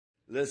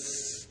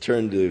Let's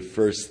turn to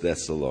 1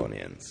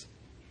 Thessalonians.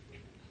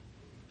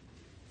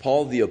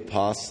 Paul the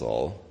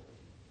Apostle,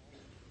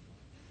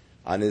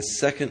 on his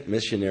second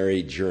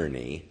missionary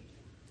journey,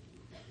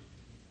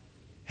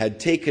 had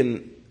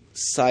taken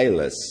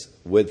Silas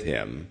with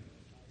him,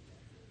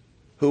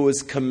 who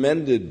was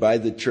commended by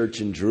the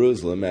church in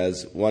Jerusalem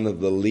as one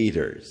of the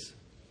leaders.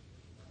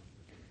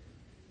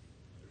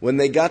 When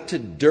they got to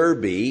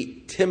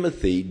Derbe,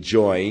 Timothy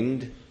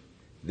joined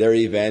their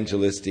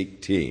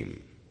evangelistic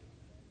team.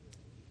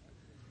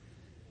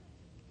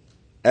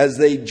 As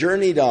they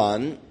journeyed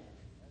on,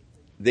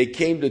 they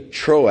came to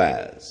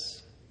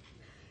Troas.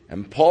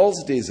 And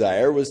Paul's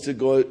desire was to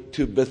go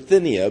to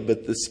Bithynia,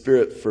 but the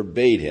Spirit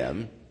forbade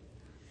him.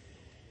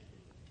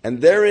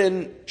 And there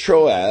in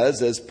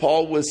Troas, as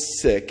Paul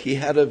was sick, he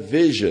had a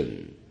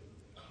vision.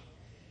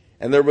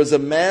 And there was a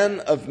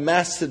man of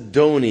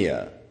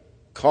Macedonia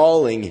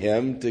calling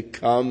him to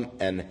come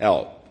and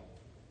help.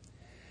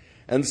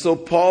 And so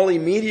Paul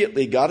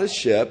immediately got a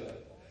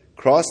ship,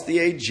 crossed the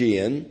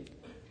Aegean,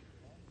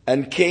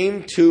 and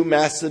came to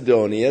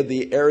Macedonia,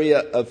 the area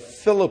of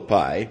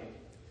Philippi,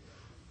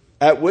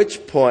 at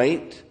which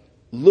point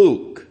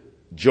Luke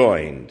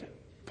joined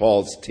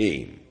Paul's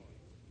team.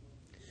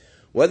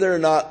 Whether or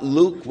not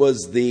Luke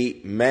was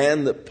the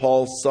man that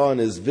Paul saw in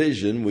his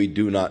vision, we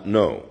do not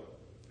know.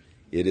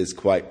 It is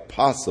quite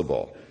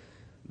possible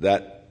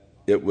that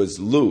it was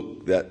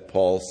Luke that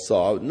Paul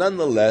saw.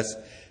 Nonetheless,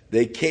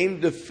 they came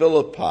to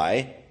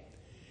Philippi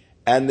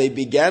and they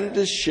began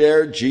to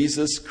share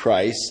Jesus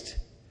Christ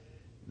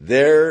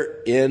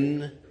there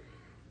in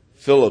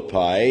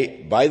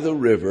Philippi by the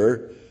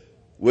river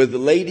with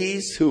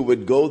ladies who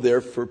would go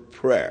there for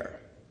prayer.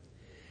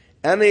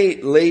 And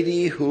a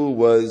lady who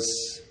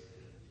was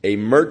a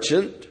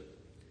merchant,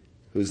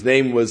 whose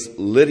name was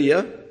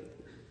Lydia,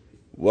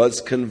 was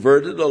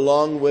converted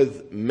along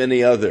with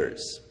many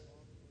others.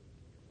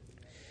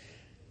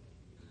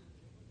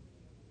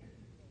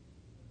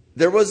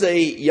 There was a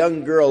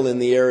young girl in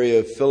the area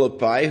of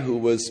Philippi who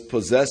was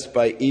possessed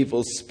by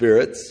evil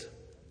spirits.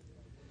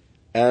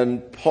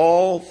 And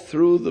Paul,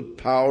 through the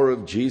power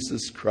of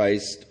Jesus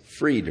Christ,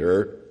 freed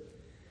her.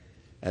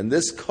 And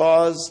this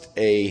caused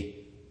a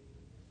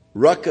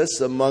ruckus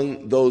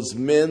among those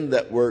men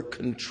that were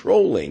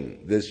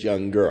controlling this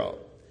young girl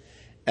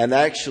and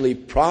actually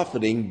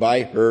profiting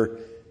by her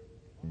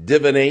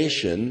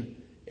divination,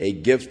 a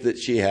gift that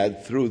she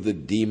had through the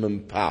demon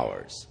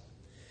powers.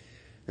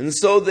 And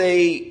so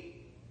they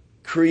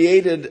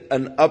created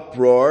an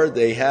uproar.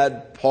 They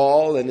had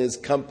Paul and his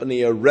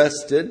company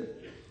arrested.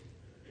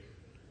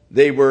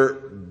 They were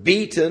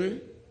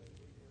beaten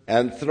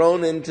and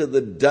thrown into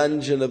the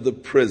dungeon of the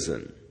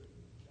prison.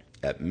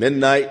 At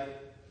midnight,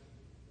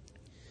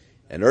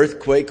 an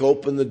earthquake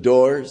opened the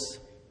doors,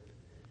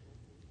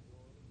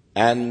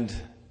 and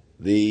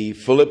the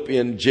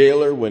Philippian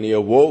jailer, when he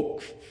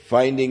awoke,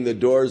 finding the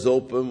doors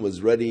open,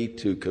 was ready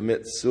to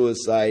commit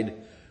suicide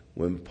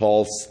when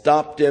Paul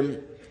stopped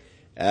him,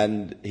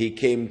 and he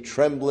came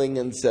trembling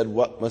and said,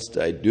 "What must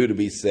I do to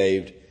be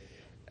saved?"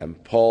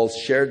 And Paul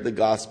shared the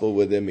gospel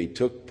with him. He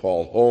took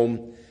Paul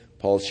home.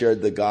 Paul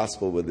shared the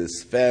gospel with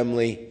his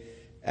family.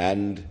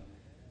 And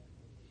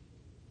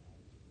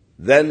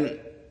then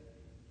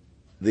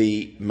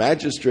the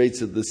magistrates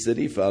of the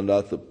city found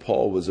out that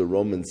Paul was a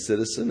Roman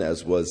citizen,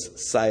 as was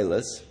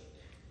Silas.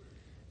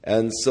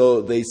 And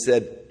so they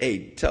said, "Hey,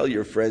 tell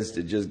your friends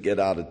to just get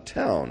out of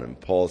town." And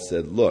Paul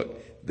said,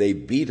 "Look, they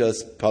beat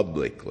us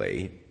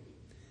publicly.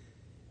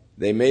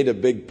 They made a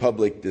big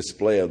public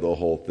display of the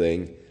whole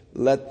thing.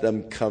 Let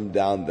them come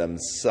down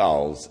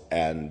themselves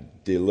and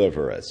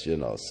deliver us,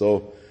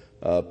 So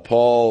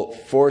Paul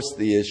forced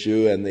the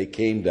issue, and they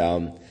came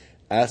down,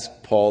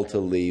 asked Paul to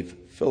leave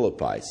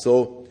Philippi.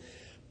 So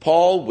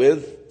Paul,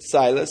 with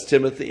Silas,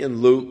 Timothy,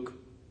 and Luke,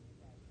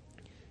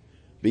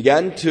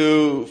 began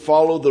to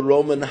follow the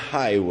Roman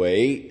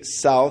highway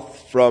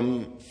south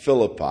from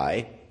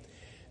Philippi.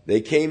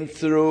 They came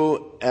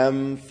through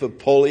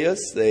Amphipolis,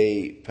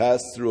 they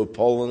passed through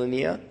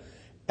Apollonia,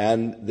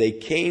 and they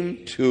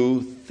came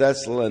to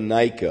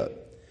Thessalonica,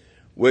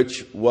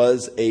 which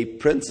was a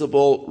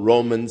principal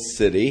Roman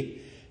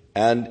city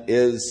and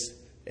is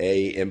an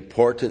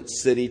important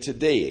city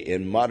today.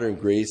 In modern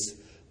Greece,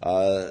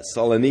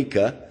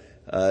 Salonika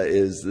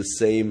is the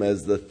same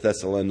as the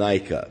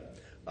Thessalonica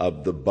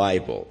of the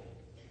Bible.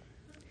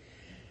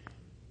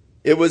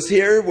 It was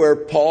here where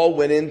Paul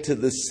went into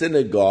the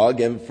synagogue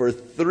and for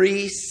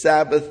 3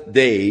 Sabbath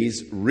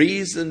days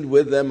reasoned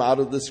with them out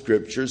of the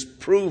Scriptures,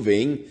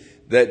 proving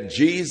that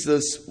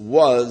Jesus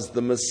was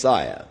the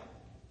Messiah.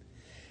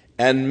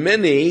 And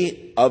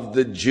many of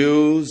the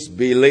Jews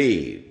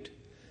believed.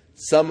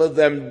 Some of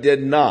them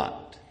did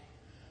not.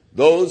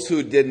 Those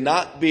who did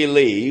not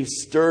believe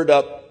stirred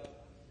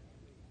up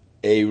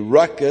a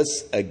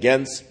ruckus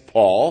against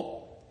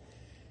Paul,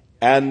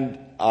 and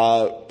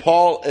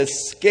Paul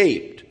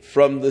escaped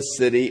from the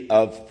city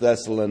of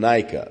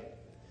Thessalonica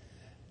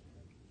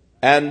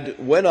and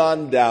went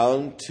on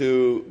down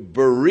to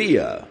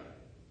Berea.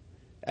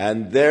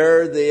 And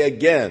there they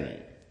again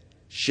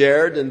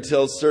shared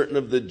until certain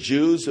of the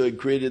Jews who had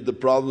created the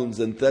problems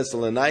in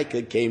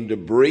Thessalonica came to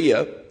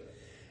Berea.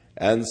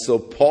 And so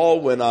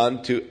Paul went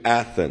on to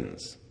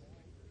Athens.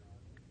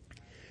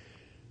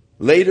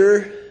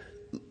 Later,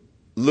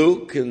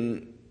 Luke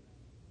and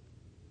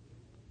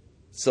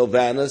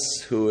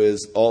Silvanus, who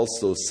is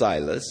also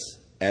Silas,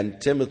 and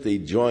Timothy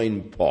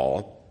joined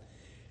Paul,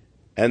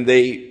 and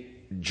they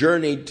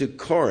journeyed to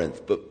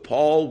Corinth. But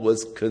Paul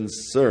was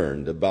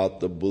concerned about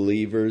the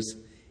believers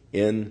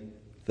in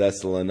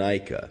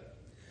Thessalonica.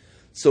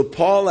 So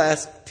Paul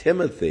asked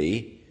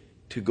Timothy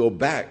to go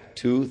back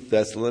to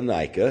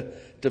Thessalonica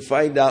to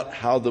find out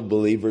how the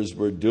believers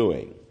were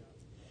doing.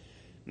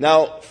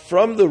 Now,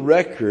 from the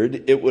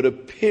record, it would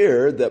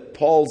appear that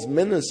Paul's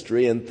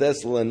ministry in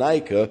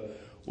Thessalonica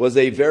was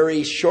a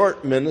very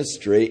short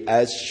ministry,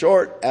 as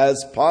short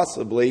as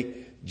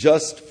possibly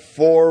just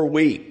 4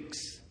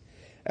 weeks.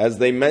 As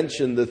they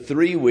mentioned, the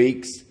 3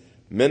 weeks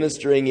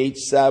ministering each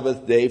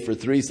Sabbath day for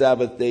 3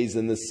 Sabbath days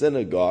in the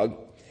synagogue,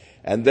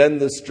 and then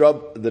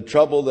the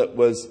trouble that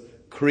was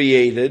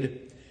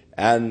created.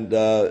 And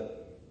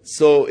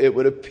so it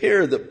would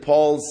appear that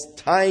Paul's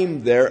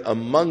time there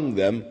among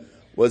them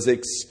was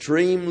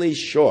extremely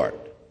short.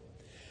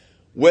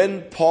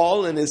 When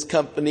Paul and his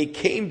company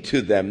came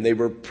to them, they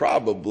were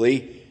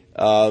probably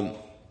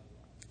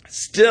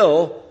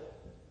still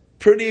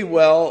pretty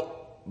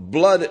well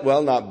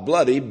not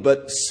bloody,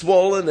 but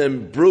swollen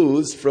and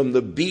bruised from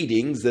the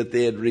beatings that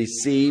they had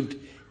received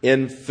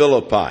in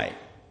Philippi.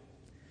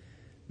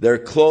 Their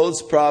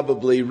clothes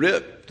probably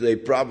ripped. They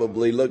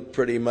probably looked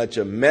pretty much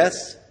a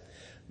mess.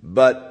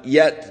 But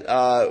yet,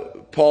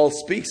 Paul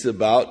speaks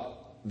about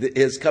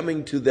his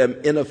coming to them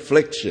in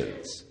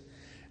afflictions.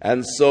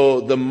 And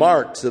so the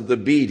marks of the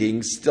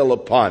beating still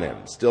upon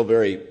him, still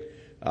very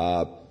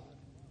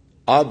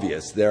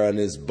obvious there on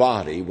his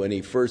body when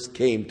he first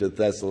came to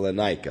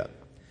Thessalonica.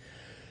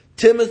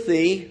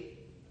 Timothy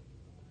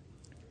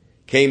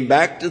came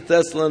back to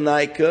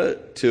Thessalonica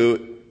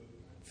to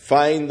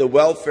find the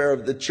welfare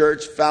of the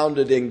church, found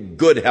it in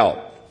good health,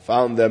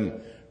 found them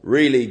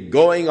really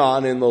going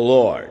on in the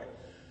Lord,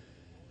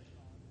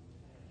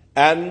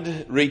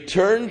 and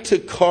returned to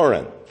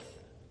Corinth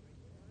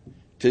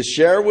to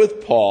share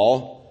with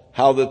Paul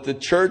how that the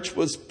church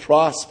was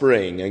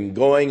prospering and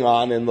going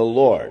on in the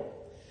Lord.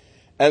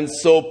 And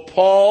so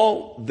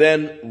Paul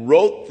then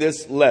wrote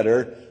this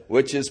letter,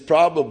 which is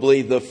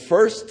probably the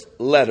first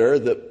letter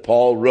that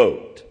Paul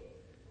wrote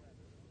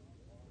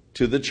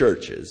to the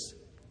churches.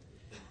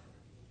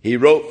 He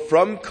wrote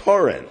from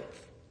Corinth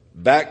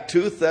back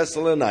to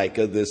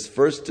Thessalonica this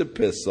first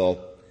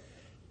epistle,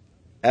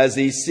 as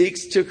he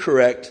seeks to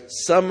correct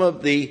some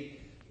of the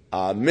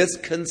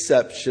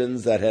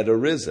misconceptions that had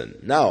arisen.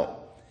 Now,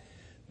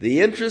 the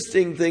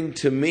interesting thing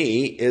to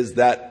me is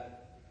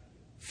that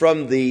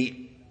from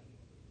the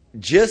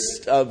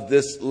gist of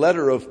this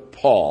letter of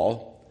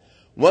Paul,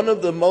 one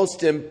of the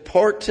most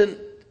important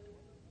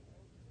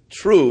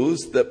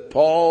truths that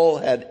Paul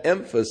had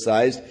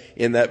emphasized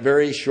in that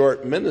very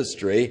short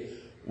ministry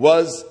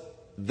was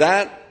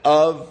that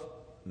of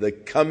the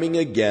coming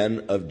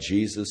again of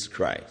Jesus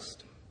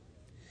Christ.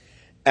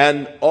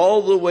 And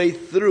all the way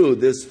through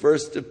this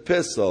first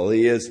epistle,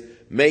 he is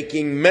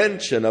making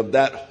mention of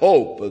that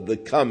hope of the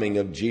coming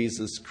of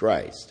Jesus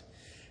Christ.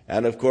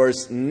 And of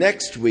course,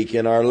 next week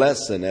in our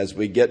lesson, as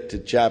we get to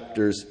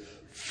chapters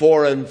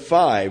 4 and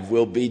 5,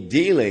 we'll be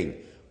dealing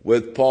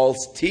with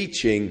Paul's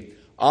teaching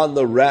on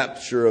the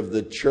rapture of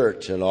the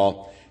church and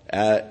all,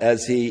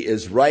 as he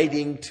is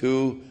writing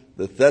to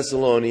the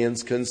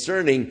Thessalonians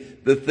concerning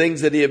the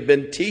things that he had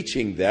been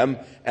teaching them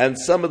and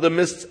some of the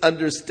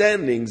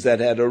misunderstandings that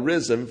had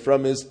arisen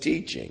from his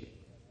teaching.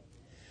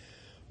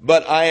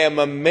 But I am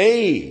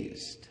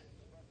amazed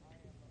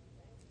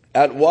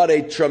at what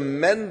a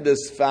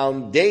tremendous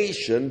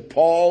foundation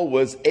Paul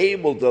was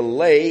able to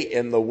lay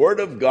in the Word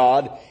of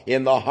God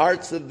in the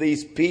hearts of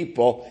these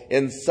people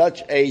in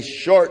such a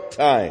short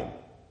time,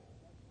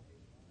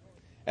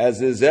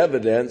 as is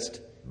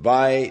evidenced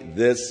by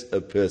this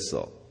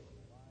epistle.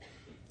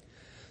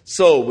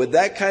 So, with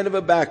that kind of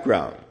a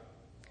background,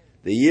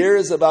 the year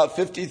is about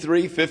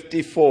 53,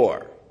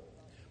 54.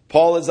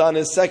 Paul is on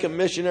his second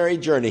missionary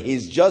journey.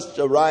 He's just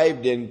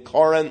arrived in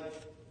Corinth,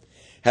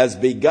 has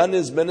begun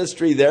his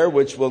ministry there,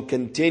 which will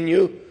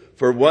continue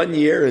for 1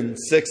 year and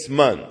 6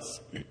 months.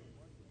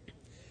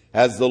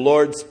 As the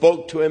Lord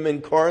spoke to him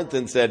in Corinth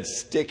and said,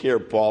 "Stick here,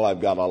 Paul,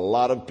 I've got a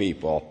lot of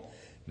people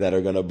that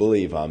are going to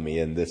believe on me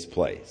in this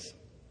place."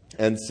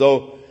 And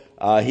so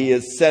he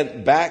is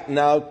sent back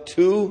now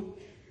to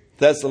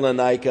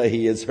Thessalonica.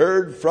 He has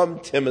heard from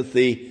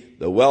Timothy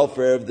the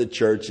welfare of the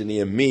church, and he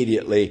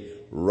immediately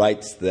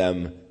writes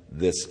them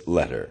this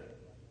letter.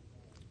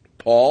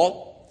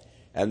 Paul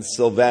and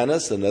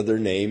Silvanus, another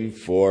name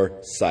for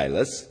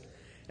Silas,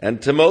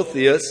 and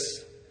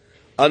Timotheus,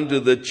 unto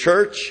the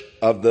church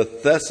of the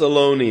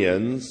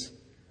Thessalonians,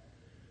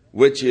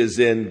 which is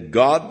in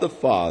God the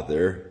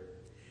Father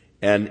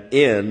and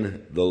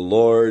in the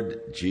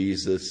Lord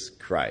Jesus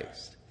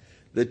Christ.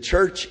 The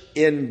church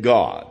in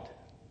God.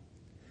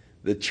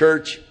 The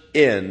church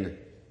in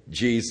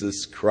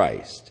Jesus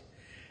Christ.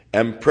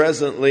 And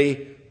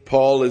presently,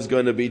 Paul is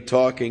going to be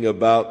talking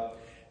about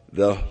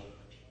the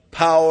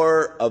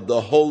power of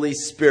the Holy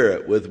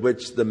Spirit with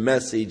which the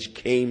message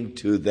came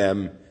to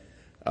them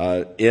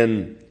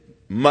in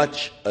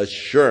much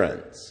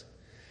assurance.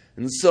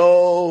 And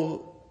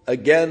so,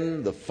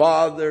 again, the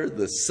Father,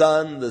 the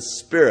Son, the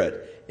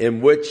Spirit,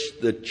 in which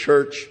the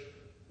church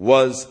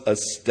was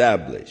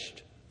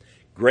established.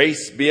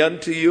 Grace be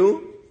unto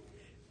you,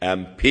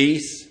 and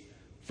peace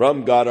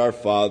from God our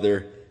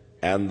Father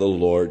and the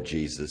Lord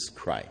Jesus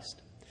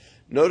Christ.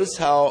 Notice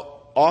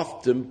how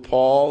often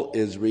Paul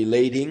is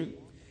relating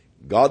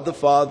God the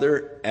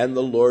Father and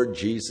the Lord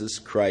Jesus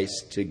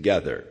Christ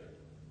together.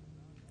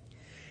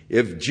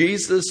 If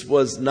Jesus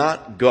was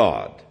not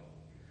God,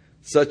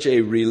 such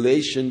a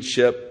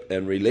relationship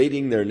and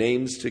relating their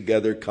names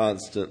together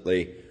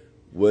constantly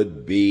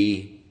would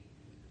be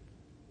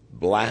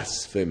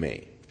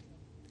blasphemy.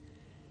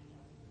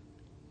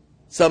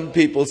 Some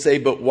people say,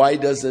 but why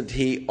doesn't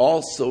he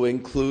also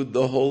include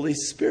the Holy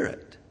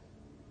Spirit?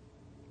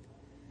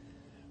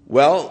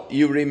 Well,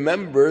 you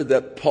remember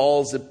that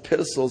Paul's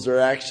epistles are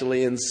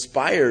actually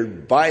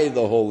inspired by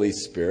the Holy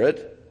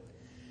Spirit.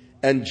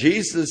 And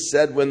Jesus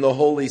said when the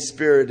Holy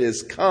Spirit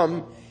is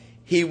come,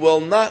 he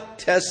will not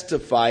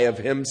testify of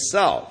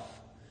himself,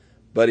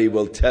 but he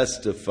will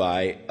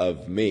testify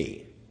of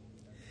me.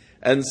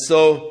 And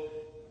so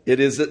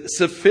it is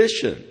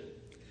sufficient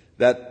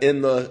that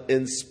in the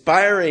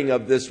inspiring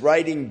of this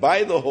writing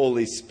by the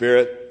Holy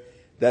Spirit,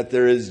 that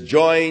there is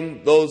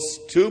joined those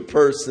two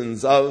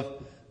persons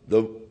of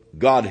the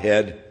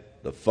Godhead,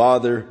 the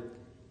Father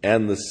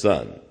and the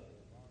Son.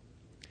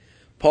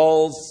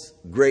 Paul's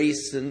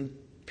grace and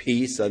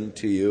peace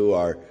unto you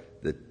are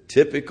the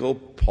typical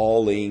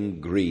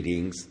Pauline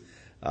greetings.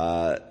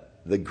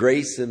 The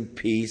grace and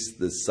peace,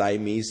 the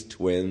Siamese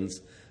twins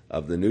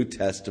of the New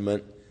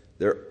Testament,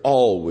 they're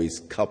always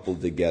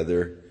coupled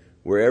together.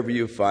 Wherever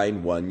you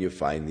find one, you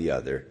find the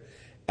other.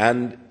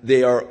 And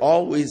they are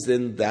always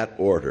in that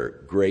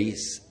order,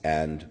 grace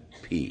and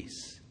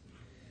peace.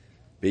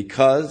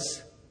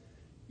 Because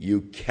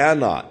you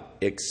cannot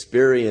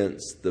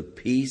experience the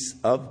peace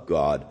of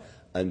God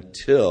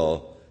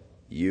until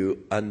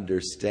you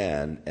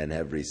understand and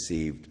have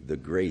received the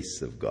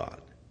grace of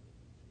God.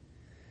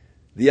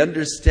 The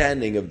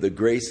understanding of the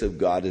grace of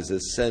God is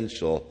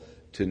essential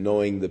to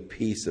knowing the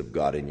peace of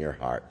God in your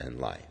heart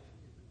and life.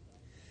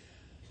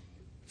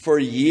 For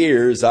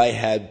years, I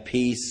had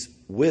peace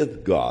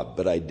with God,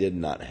 but I did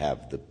not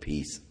have the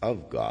peace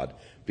of God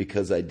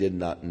because I did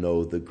not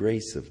know the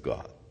grace of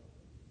God.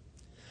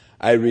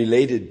 I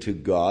related to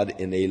God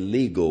in a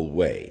legal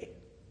way.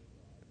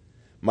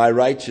 My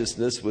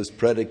righteousness was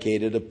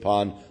predicated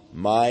upon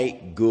my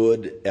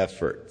good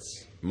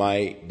efforts,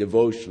 my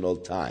devotional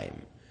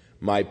time,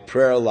 my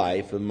prayer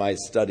life, and my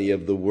study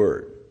of the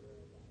Word.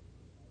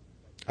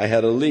 I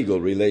had a legal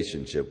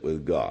relationship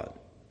with God.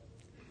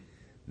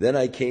 Then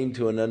I came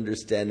to an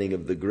understanding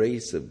of the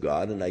grace of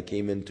God, and I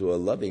came into a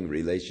loving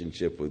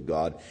relationship with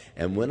God.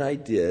 And when I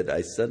did,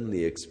 I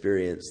suddenly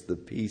experienced the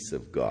peace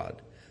of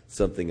God,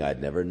 something I'd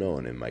never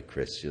known in my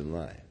Christian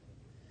life.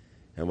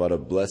 And what a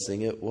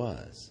blessing it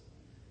was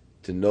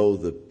to know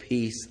the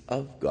peace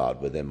of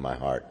God within my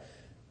heart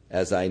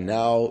as I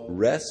now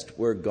rest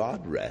where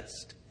God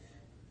rests,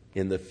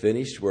 in the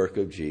finished work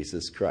of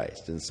Jesus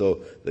Christ. And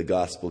so the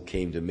gospel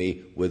came to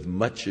me with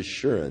much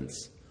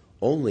assurance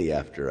only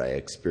after I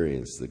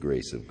experienced the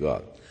grace of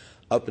God.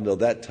 Up until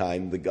that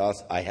time,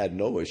 I had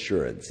no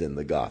assurance in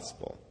the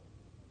gospel.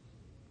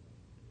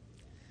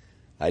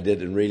 I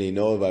didn't really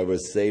know if I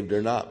was saved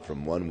or not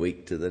from one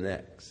week to the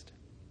next.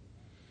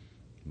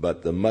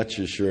 But the much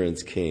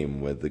assurance came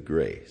with the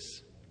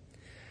grace.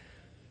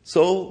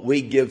 So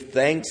we give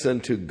thanks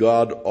unto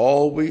God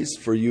always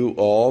for you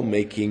all,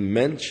 making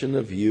mention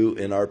of you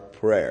in our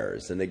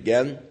prayers. And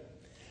again,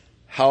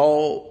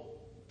 how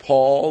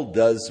Paul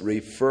does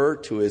refer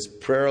to his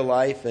prayer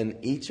life in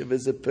each of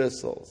his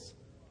epistles.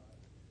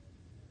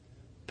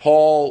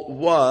 Paul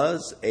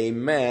was a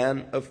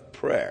man of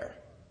prayer.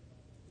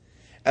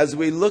 As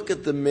we look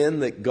at the men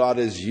that God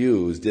has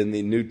used in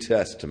the New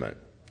Testament,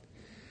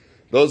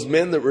 those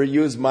men that were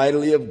used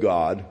mightily of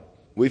God,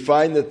 we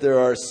find that there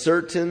are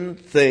certain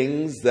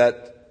things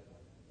that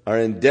are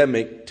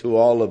endemic to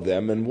all of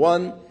them. And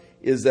one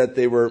is that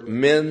they were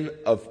men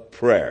of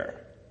prayer.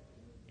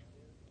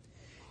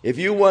 If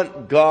you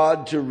want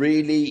God to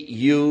really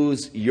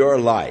use your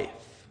life,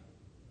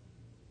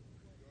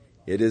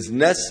 it is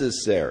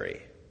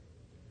necessary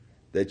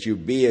that you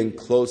be in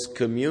close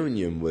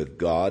communion with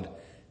God.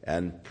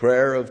 And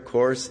prayer, of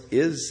course,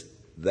 is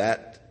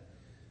that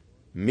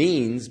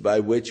means by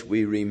which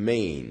we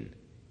remain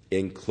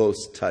in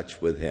close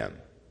touch with Him.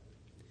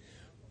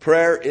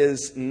 Prayer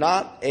is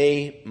not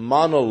a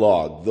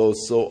monologue, though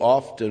so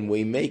often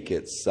we make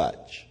it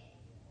such.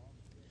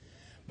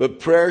 But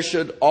prayer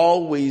should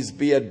always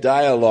be a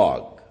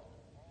dialogue.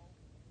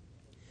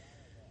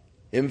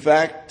 In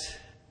fact,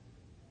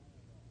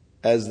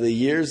 as the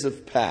years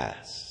have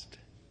passed,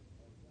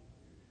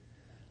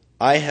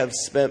 I have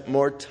spent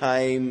more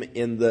time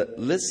in the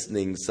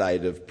listening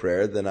side of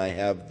prayer than I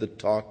have the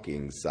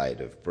talking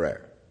side of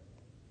prayer.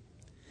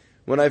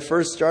 When I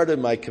first started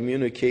my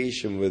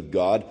communication with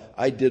God,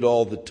 I did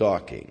all the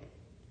talking,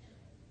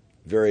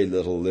 very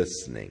little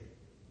listening.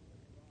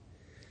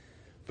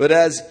 But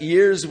as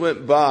years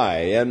went by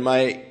and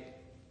my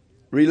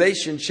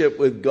relationship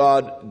with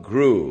God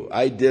grew,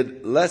 I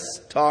did less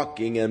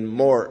talking and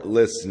more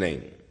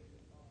listening.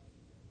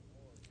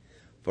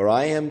 For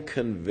I am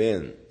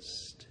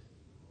convinced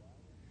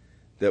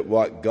that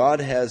what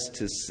God has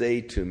to say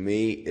to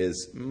me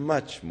is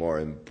much more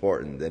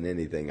important than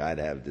anything I'd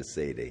have to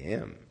say to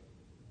Him.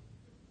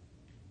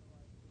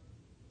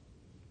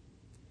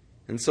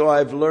 And so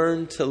I've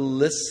learned to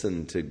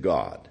listen to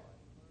God.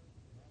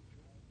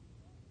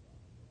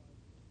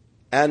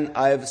 And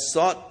I've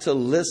sought to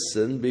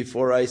listen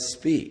before I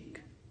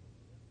speak,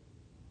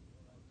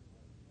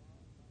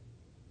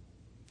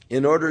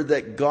 in order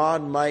that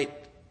God might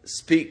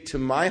speak to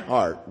my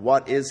heart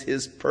what is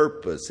His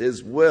purpose,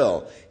 His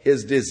will,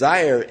 His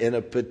desire in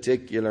a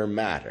particular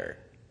matter,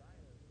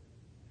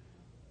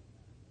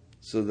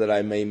 so that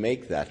I may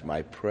make that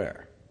my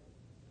prayer.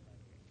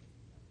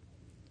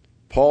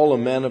 Paul, a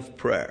man of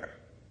prayer,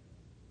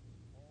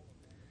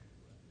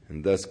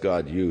 and thus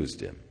God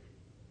used him,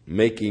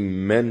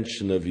 making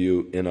mention of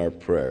you in our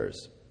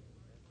prayers,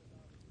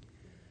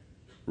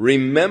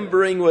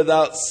 remembering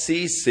without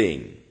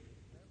ceasing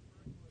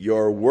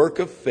your work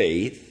of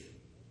faith,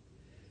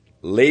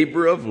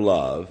 labor of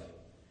love,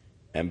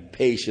 and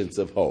patience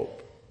of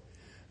hope.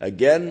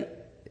 Again,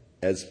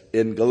 as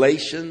in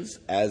Galatians,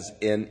 as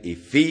in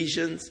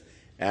Ephesians,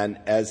 and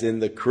as in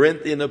the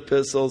Corinthian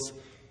epistles,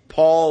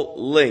 Paul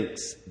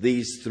links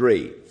these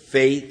three: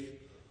 faith,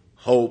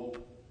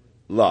 hope,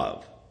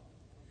 love.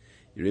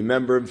 You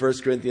remember in 1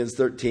 Corinthians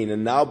 13,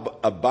 and now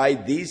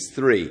abide these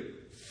three: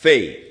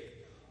 faith,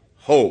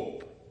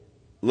 hope,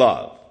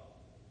 love.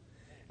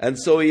 And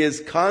so he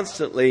is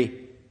constantly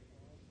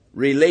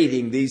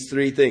relating these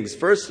three things.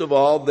 First of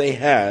all, they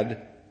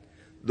had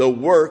the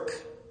work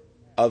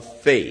of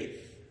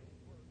faith.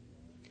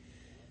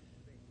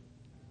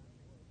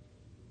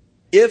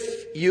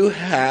 If you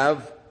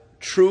have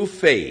true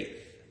faith,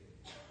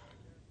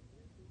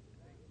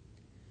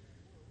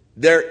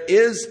 there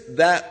is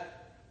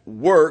that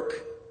work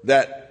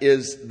that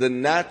is the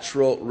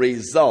natural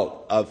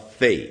result of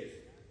faith.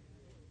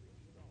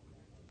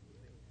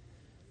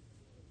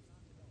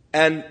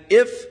 And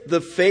if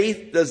the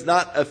faith does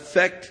not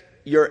affect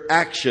your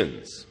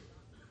actions,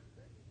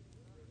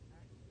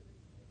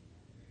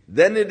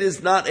 then it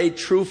is not a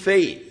true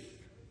faith.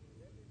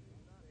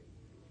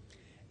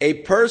 A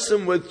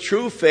person with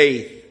true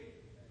faith,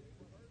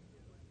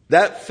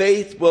 that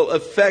faith will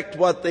affect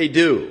what they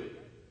do.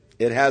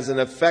 It has an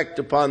effect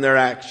upon their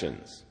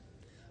actions,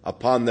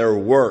 upon their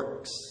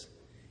works.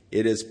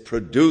 It is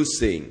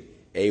producing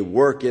a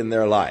work in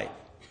their life.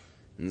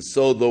 And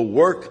so the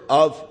work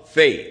of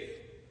faith.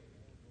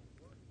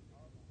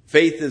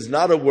 Faith is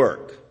not a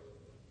work,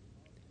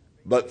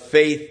 but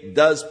faith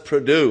does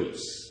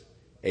produce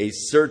a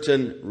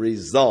certain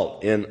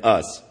result in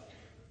us,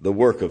 the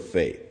work of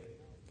faith.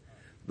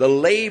 The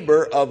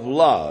labor of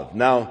love.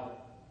 Now,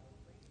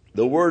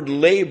 the word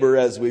labor,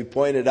 as we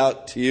pointed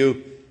out to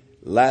you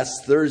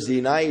last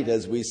Thursday night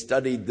as we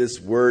studied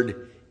this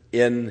word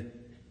in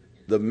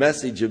the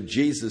message of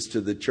Jesus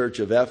to the church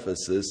of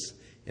Ephesus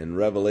in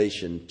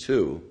Revelation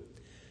 2,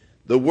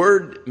 the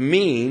word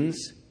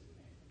means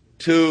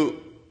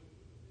to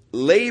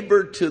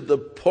labor to the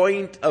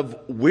point of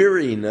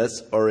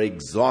weariness or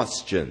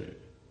exhaustion.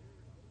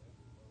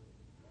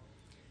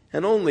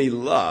 And only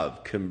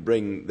love can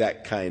bring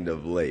that kind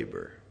of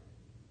labor.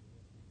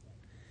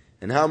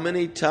 And how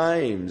many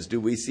times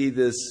do we see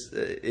this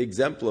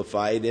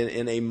exemplified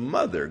in a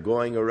mother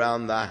going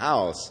around the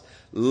house,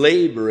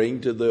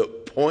 laboring to the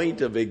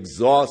point of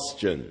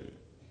exhaustion,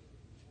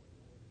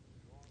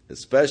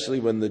 especially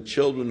when the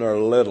children are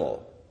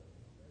little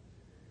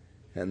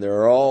and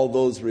there are all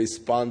those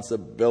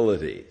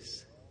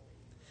responsibilities.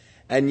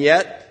 And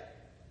yet,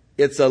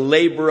 it's a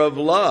labor of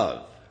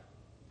love,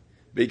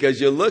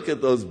 because you look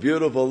at those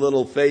beautiful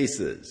little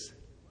faces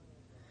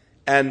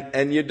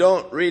and you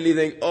don't really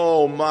think,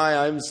 oh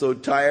my, I'm so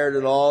tired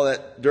and all,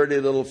 that dirty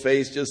little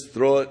face, just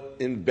throw it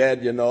in bed,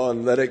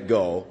 and let it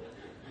go.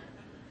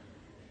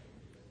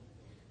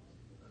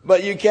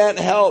 But you can't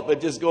help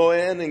but just go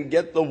in and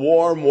get the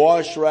warm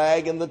wash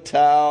rag and the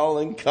towel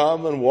and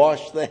come and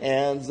wash the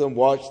hands and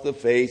wash the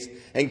face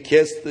and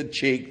kiss the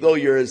cheek, though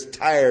you're as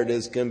tired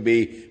as can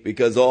be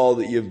because all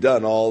that you've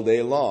done all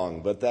day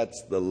long. But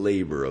that's the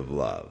labor of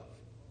love.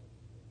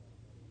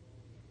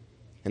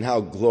 And how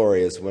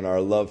glorious when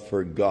our love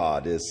for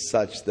God is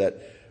such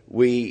that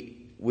we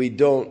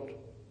don't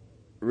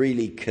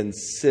really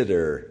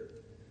consider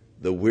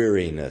the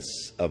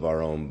weariness of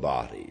our own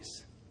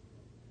bodies.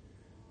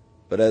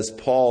 But as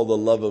Paul, the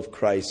love of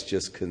Christ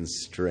just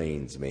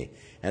constrains me.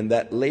 And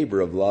that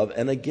labor of love,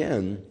 and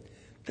again,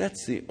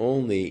 that's the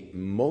only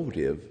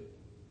motive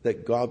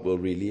that God will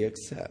really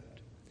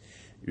accept.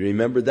 You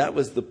remember that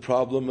was the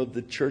problem of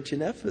the church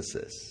in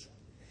Ephesus.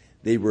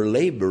 They were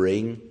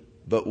laboring,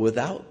 but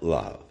without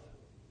love.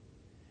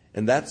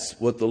 And that's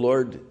what the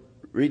Lord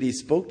really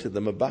spoke to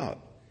them about.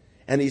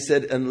 And he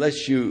said,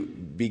 unless you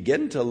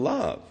begin to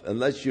love,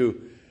 unless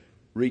you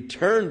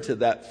return to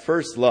that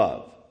first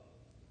love,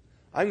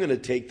 I'm going to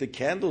take the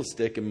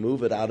candlestick and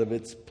move it out of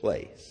its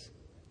place.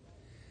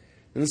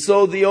 And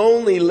so the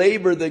only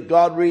labor that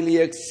God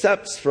really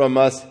accepts from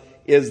us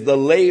is the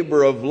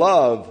labor of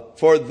love.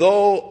 For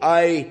though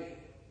I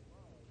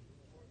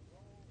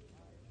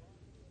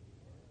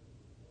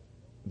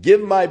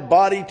give my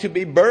body to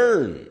be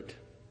burned,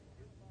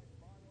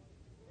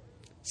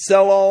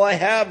 sell all I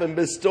have and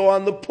bestow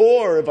on the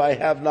poor, if I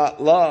have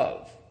not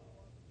love,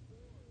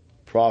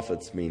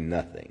 profits me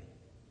nothing.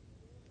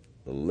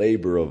 The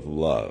labor of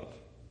love.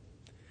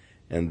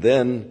 And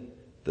then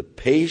the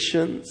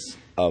patience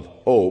of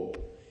hope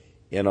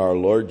in our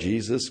Lord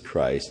Jesus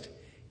Christ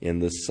in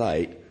the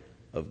sight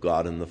of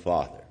God and the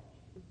Father.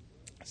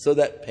 So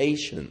that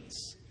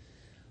patience,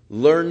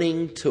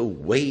 learning to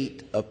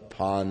wait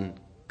upon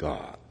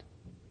God.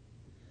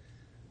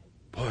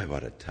 Boy,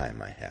 what a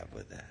time I have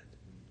with that.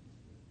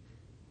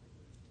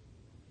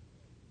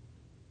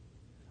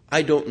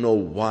 I don't know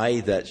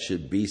why that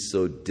should be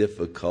so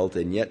difficult,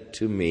 and yet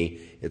to me,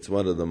 it's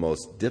one of the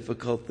most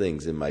difficult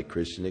things in my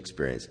Christian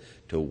experience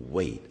to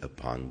wait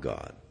upon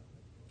God.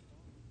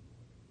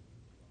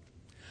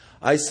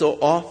 I so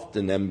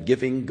often am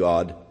giving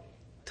God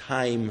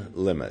time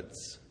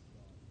limits.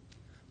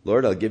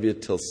 Lord, I'll give you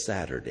till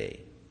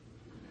Saturday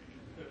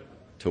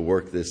to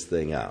work this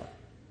thing out.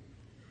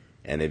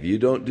 And if you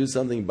don't do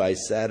something by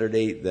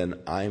Saturday,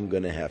 then I'm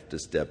going to have to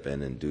step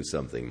in and do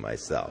something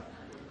myself.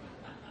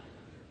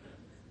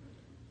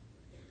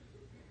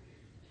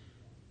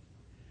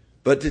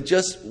 But to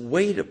just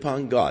wait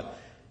upon God.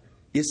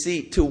 You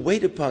see, to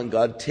wait upon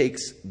God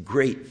takes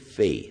great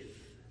faith.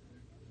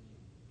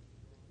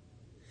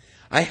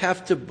 I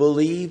have to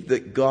believe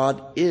that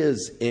God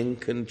is in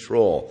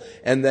control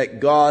and that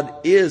God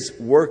is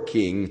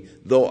working,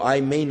 though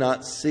I may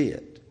not see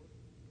it.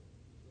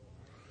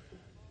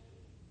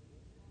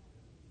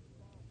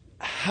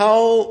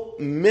 How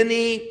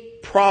many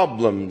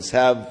problems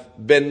have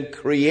been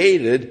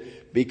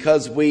created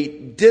because we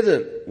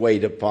didn't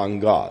wait upon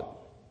God?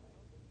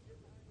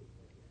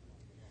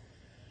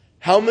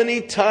 How many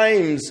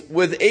times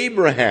with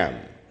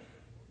Abraham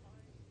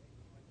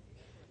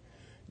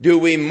do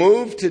we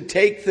move to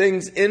take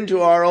things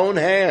into our own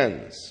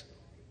hands,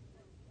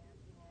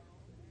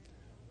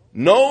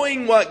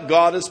 knowing what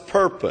God has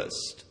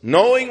purposed,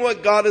 knowing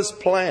what God has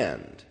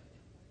planned?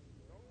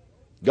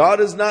 God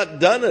has not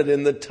done it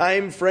in the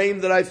time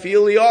frame that I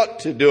feel He ought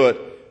to do it.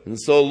 And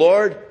so,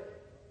 Lord,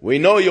 we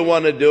know you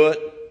want to do it,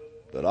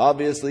 but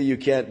obviously you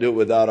can't do it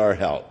without our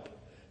help.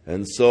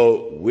 And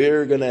so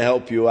we're going to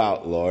help you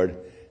out, Lord.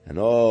 And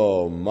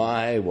oh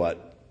my,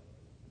 what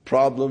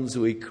problems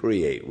we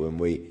create when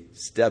we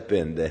step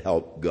in to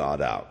help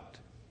God out.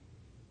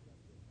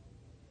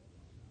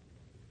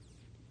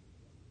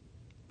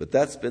 But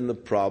that's been the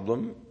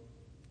problem,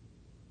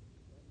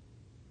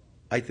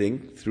 I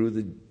think, through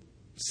the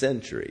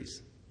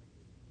centuries,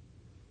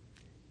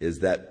 is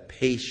that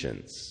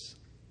patience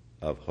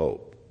of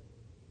hope.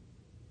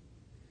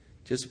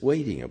 Just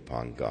waiting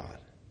upon God.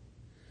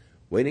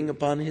 Waiting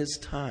upon His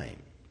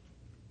time.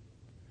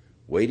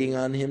 Waiting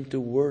on Him to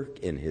work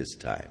in His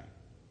time.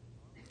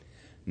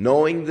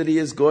 Knowing that He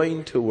is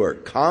going to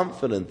work.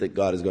 Confident that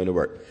God is going to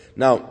work.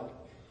 Now,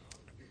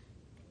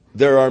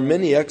 there are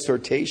many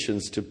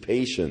exhortations to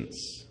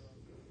patience.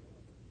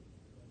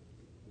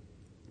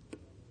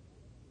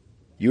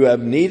 You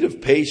have need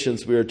of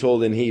patience, we are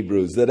told in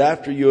Hebrews, that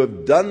after you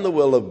have done the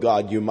will of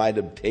God, you might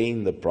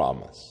obtain the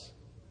promise.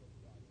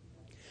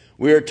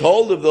 We are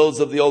told of those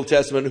of the Old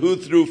Testament who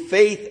through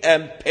faith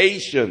and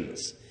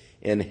patience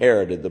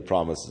inherited the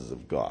promises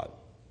of God.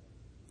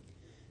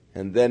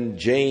 And then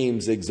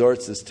James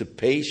exhorts us to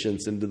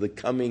patience and to the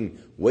coming,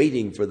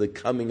 waiting for the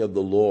coming of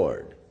the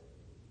Lord.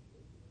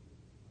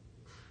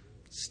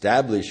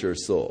 Establish your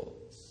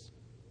souls.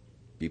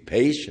 Be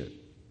patient,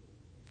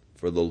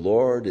 for the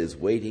Lord is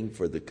waiting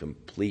for the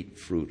complete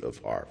fruit of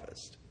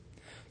harvest.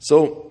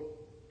 So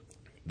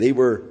they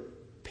were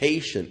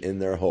patient in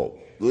their hope,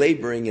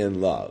 laboring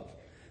in love.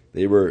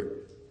 They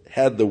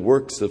had the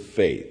works of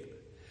faith.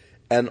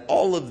 And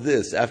all of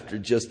this after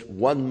just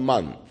 1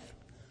 month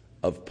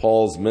of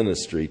Paul's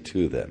ministry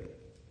to them.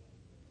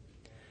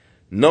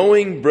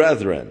 Knowing,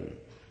 brethren,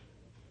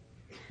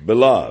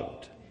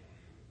 beloved,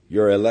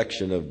 your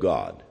election of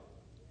God.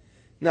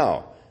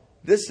 Now,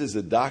 this is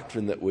a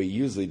doctrine that we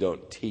usually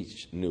don't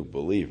teach new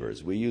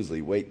believers. We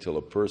usually wait till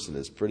a person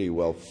is pretty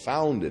well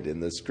founded in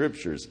the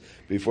Scriptures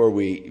before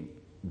we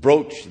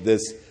broach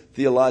this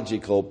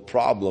theological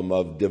problem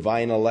of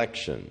divine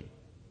election.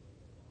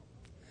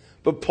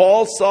 But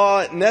Paul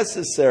saw it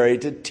necessary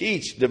to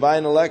teach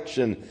divine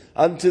election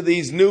unto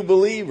these new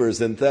believers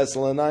in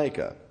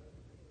Thessalonica.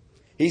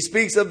 He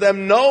speaks of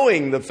them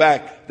knowing the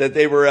fact that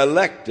they were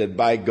elected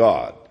by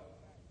God.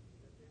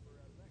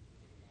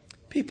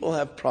 People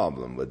have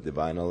problem with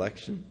divine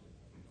election.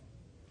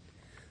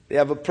 They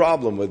have a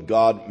problem with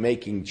God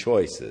making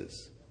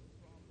choices.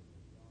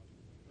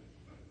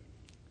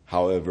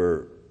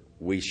 However,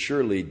 we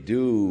surely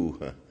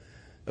do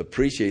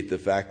appreciate the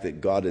fact that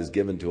God has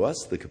given to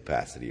us the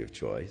capacity of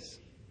choice.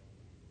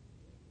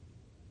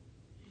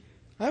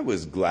 I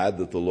was glad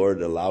that the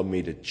Lord allowed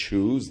me to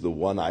choose the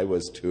one I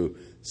was to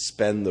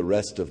spend the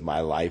rest of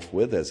my life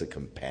with as a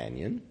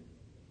companion.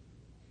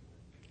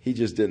 He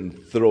just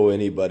didn't throw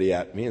anybody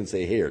at me and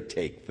say, "Here,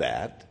 take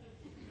that."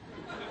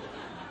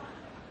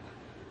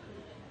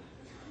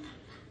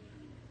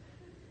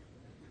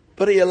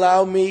 But he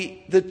allowed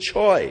me the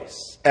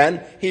choice.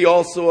 And he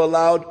also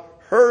allowed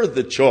her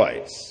the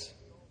choice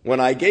when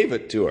I gave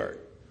it to her.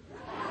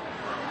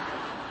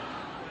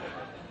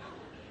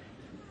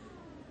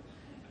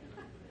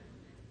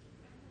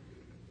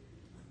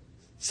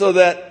 So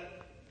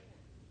that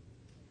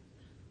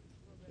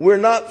we're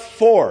not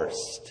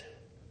forced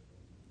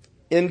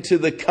into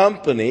the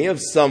company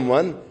of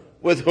someone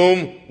with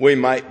whom we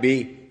might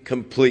be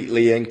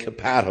completely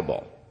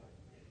incompatible,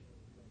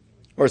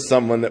 or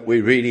someone that we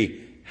really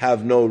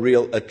have no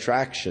real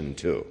attraction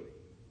to.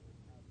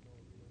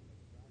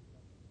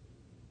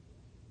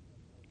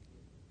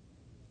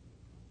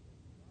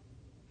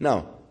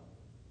 Now,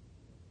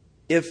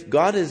 if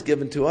God has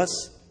given to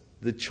us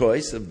the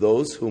choice of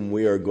those whom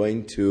we are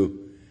going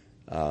to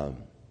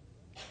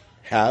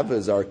have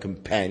as our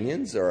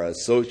companions or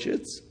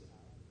associates,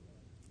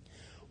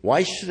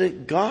 why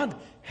shouldn't God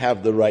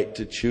have the right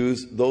to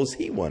choose those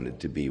he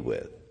wanted to be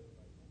with?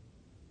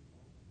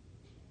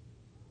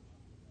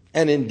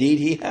 And indeed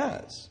he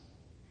has.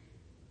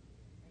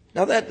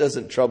 Now that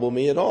doesn't trouble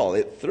me at all.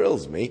 It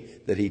thrills me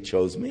that he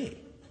chose me.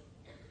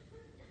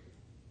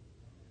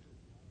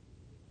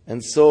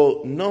 And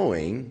so,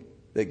 knowing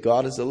that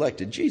God has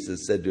elected,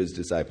 Jesus said to his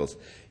disciples,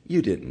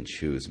 "You didn't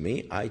choose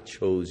me, I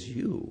chose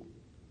you,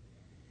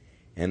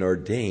 and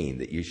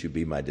ordained that you should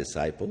be my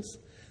disciples,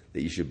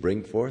 that you should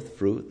bring forth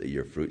fruit, that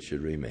your fruit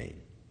should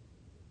remain.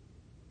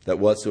 That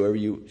whatsoever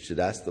you should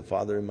ask the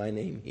Father in my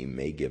name, he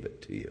may give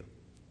it to you.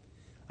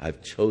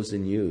 I've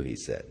chosen you," he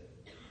said.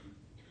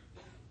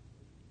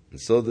 And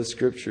so the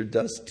Scripture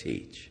does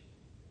teach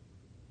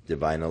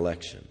divine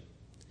election.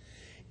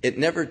 It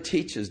never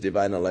teaches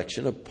divine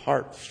election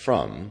apart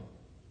from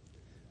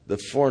the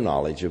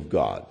foreknowledge of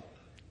God.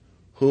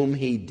 Whom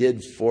he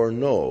did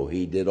foreknow,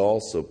 he did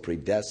also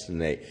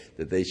predestinate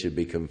that they should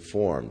be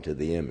conformed to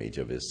the image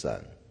of his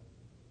Son.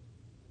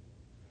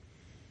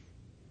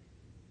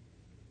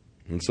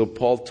 And so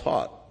Paul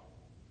taught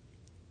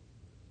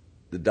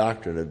the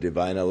doctrine of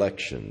divine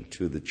election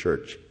to the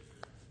church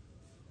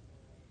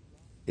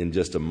in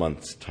just a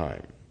month's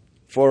time.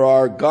 "For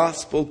our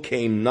gospel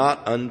came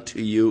not unto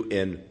you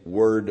in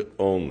word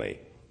only,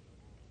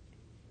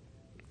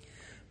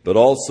 but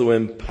also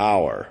in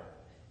power,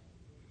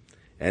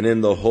 and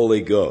in the Holy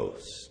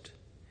Ghost,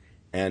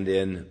 and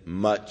in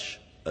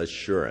much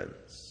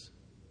assurance."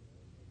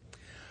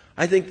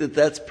 I think that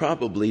that's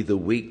probably the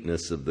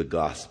weakness of the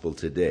gospel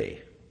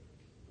today,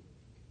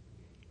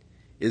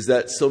 is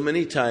that so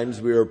many times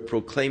we are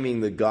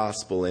proclaiming the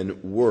gospel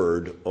in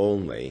word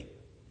only,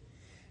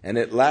 and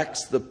it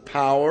lacks the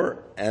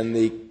power and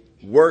the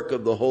work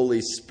of the Holy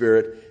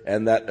Spirit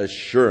and that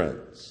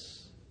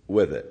assurance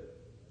with it.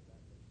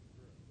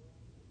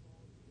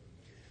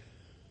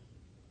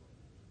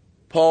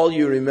 Paul,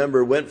 you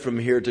remember, went from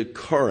here to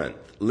Corinth.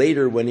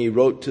 Later, when he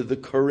wrote to the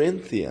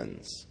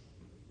Corinthians,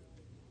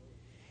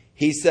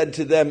 he said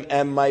to them,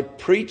 "And my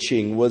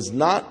preaching was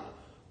not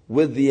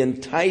with the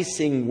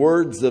enticing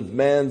words of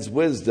man's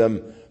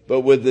wisdom,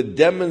 but with the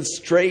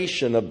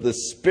demonstration of the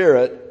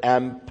Spirit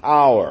and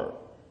power."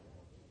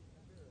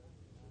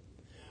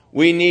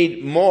 We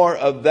need more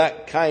of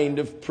that kind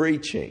of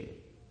preaching,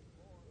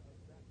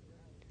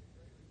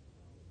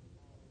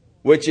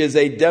 which is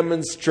a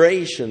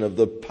demonstration of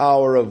the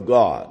power of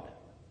God.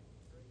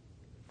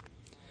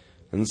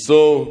 And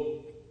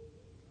so,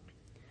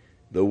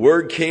 the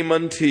word came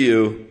unto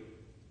you,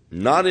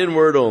 not in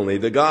word only.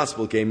 The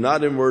gospel came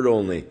not in word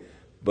only,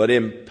 but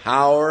in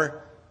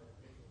power,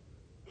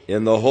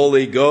 in the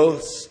Holy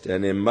Ghost,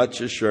 and in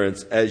much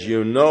assurance, as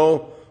you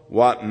know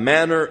what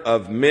manner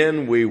of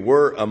men we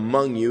were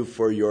among you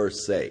for your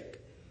sake.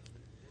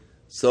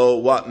 So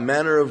what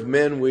manner of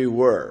men we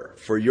were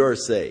for your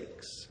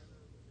sakes.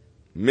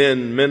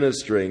 Men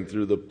ministering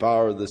through the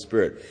power of the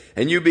Spirit.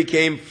 And you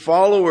became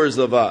followers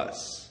of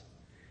us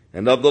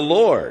and of the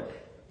Lord,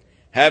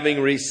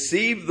 having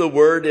received the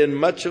word in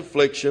much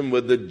affliction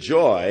with the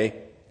joy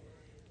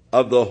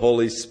of the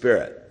Holy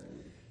Spirit.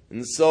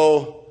 And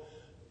so,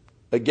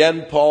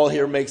 again, Paul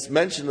here makes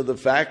mention of the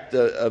fact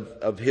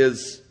of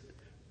his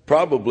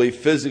probably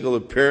physical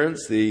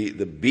appearance, the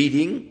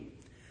beating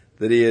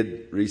that he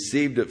had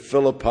received at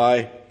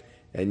Philippi,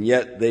 and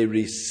yet they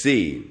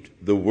received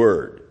the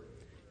word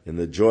in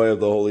the joy of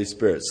the Holy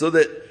Spirit, so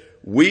that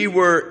we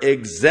were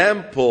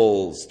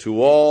examples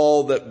to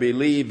all that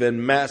believe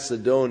in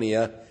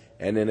Macedonia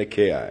and in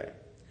Achaia.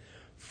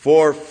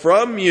 For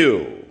from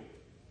you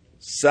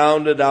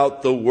sounded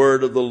out the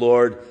word of the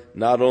Lord,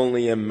 not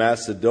only in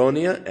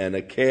Macedonia and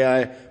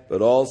Achaia,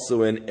 but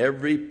also in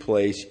every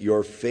place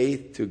your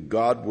faith to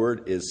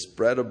Godward is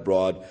spread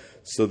abroad,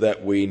 so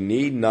that we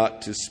need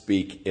not to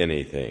speak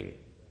anything.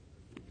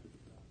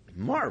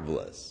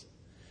 Marvelous.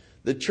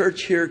 The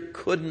church here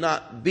could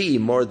not be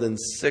more than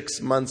 6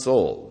 months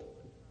old.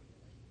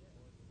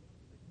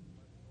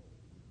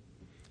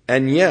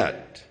 And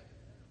yet,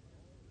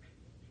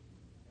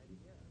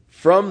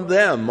 from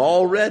them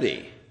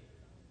already,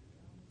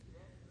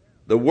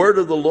 the word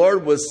of the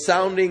Lord was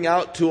sounding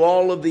out to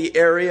all of the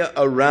area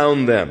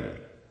around them.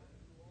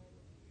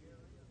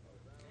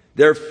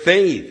 Their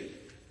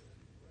faith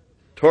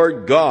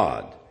toward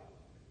God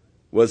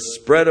was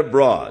spread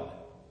abroad.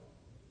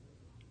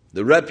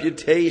 The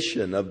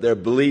reputation of their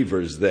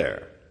believers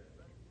there.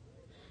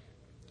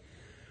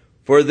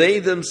 For they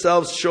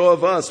themselves show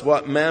of us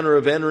what manner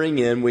of entering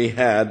in we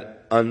had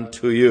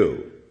unto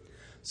you.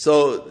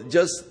 So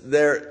just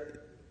there,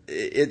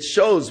 it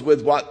shows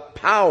with what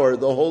power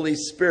the Holy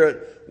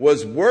Spirit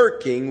was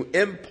working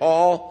in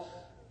Paul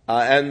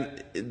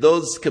and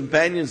those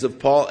companions of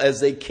Paul as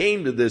they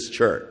came to this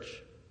church.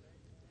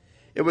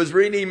 It was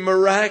really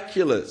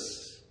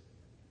miraculous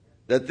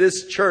that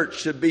this church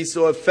should be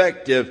so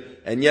effective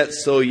and yet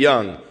so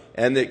young.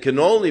 And it can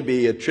only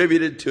be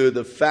attributed to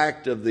the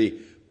fact of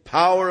the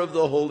power of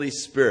the Holy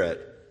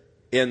Spirit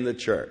in the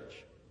church.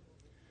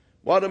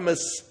 What a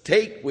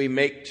mistake we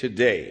make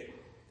today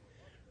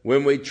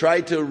when we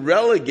try to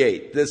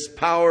relegate this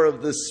power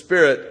of the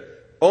Spirit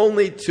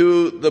only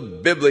to the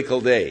biblical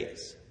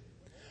days.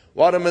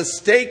 What a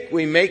mistake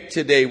we make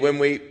today when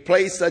we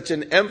place such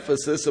an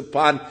emphasis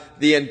upon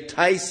the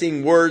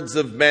enticing words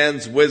of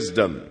man's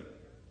wisdom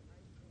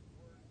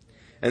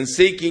and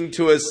seeking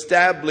to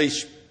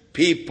establish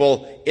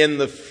people in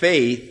the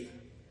faith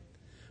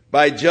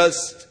by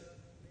just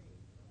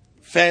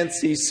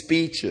fancy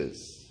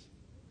speeches,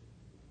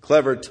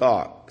 clever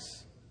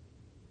talks.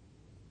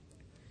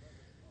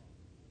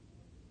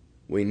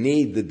 We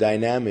need the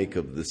dynamic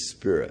of the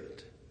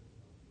Spirit,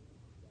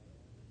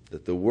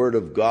 that the Word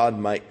of God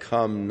might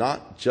come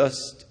not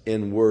just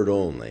in word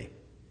only,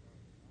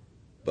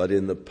 but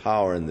in the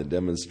power and the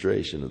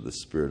demonstration of the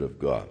Spirit of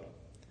God.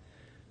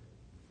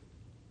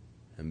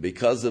 And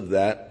because of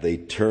that, they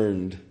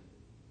turned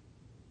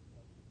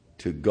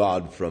to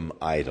God from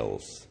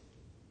idols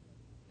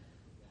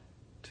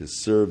to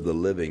serve the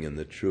living and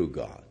the true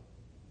God.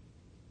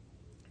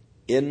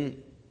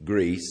 In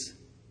Greece,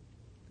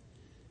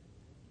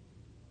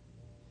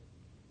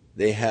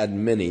 they had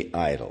many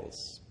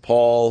idols.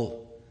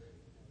 Paul,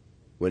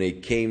 when he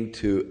came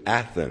to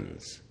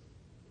Athens,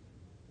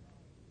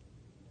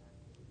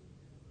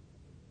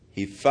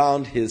 he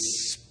found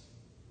his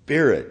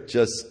spirit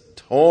just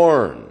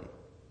torn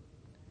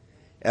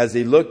as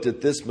he looked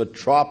at this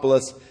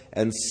metropolis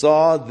and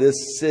saw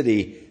this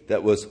city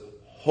that was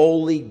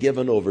wholly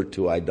given over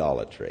to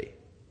idolatry.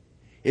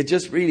 It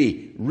just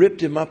really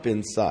ripped him up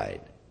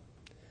inside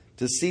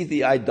to see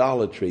the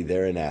idolatry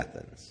there in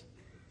Athens.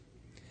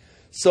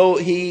 So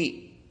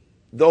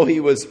though he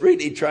was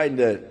really trying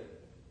to,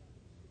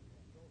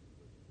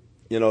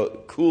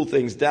 cool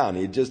things down,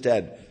 he just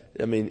had,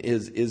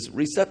 his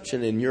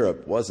reception in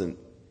Europe wasn't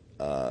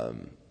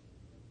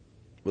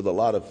with a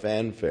lot of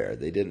fanfare.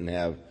 They didn't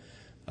have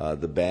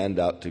the band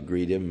out to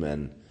greet him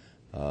and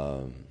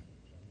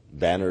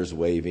banners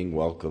waving,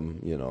 welcome,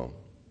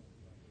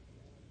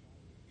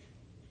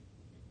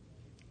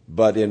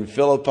 But in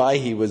Philippi,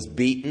 he was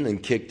beaten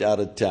and kicked out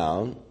of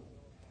town.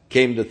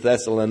 Came to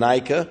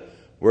Thessalonica,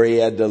 where he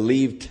had to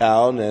leave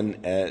town,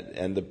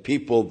 and the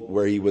people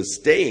where he was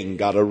staying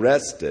got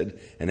arrested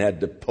and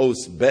had to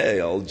post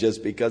bail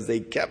just because they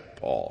kept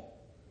Paul.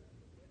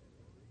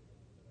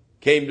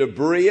 Came to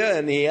Berea,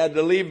 and he had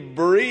to leave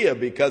Berea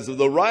because of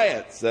the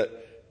riots that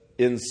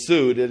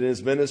ensued in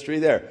his ministry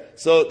there.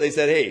 So they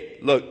said, hey,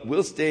 look,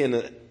 we'll stay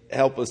and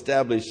help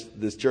establish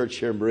this church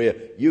here in Berea.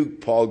 You,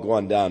 Paul, go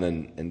on down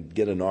and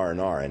get an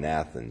R&R in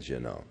Athens,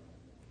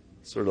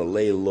 Sort of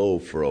lay low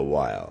for a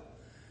while.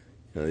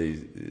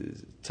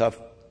 Tough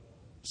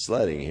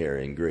sledding here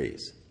in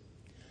Greece.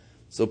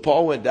 So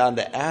Paul went down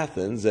to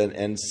Athens,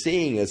 and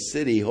seeing a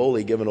city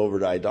wholly given over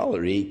to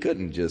idolatry, he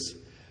couldn't just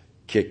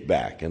kick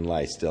back and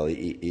lie still.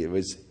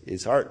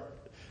 His heart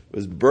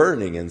was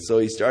burning, and so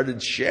he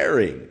started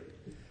sharing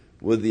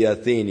with the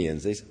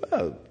Athenians. They said,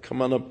 well,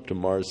 come on up to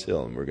Mars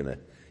Hill, and we're going to,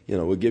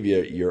 we'll give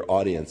you your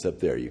audience up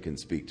there. You can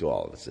speak to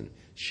all of us and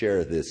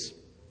share this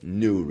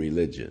new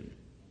religion.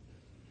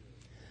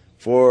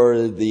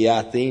 For the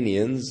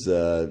Athenians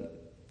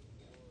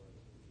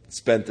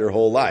spent their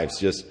whole lives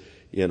just,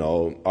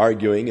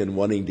 arguing and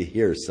wanting to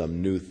hear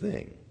some new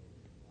thing.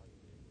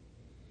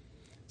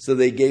 So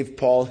they gave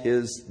Paul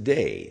his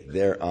day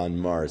there on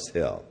Mars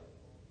Hill.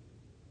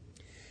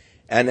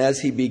 And as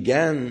he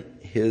began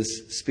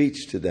his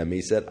speech to them,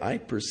 he said, I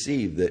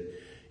perceive that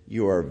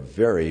you are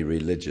very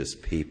religious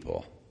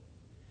people,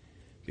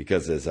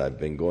 because as I've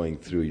been going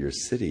through your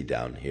city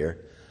down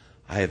here,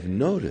 I have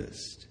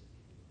noticed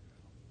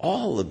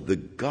all of the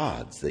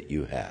gods that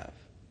you have.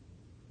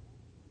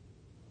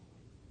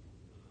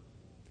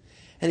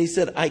 And he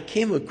said, I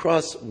came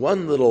across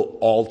one little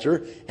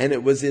altar, and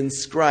it was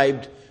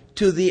inscribed,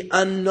 to the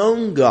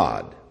unknown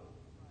God.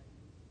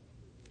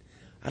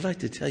 I'd like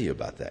to tell you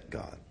about that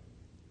God.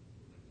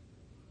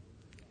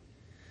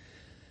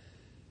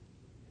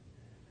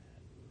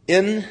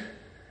 In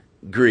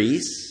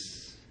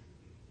Greece,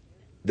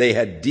 they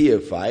had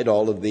deified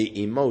all of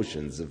the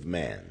emotions of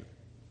man.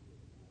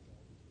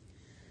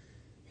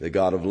 The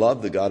God of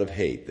love, the God of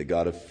hate, the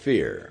God of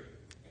fear,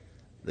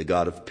 the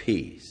God of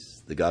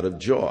peace, the God of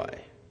joy.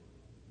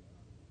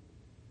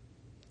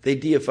 They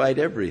deified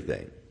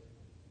everything.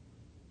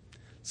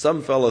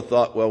 Some fellow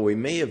thought, well, we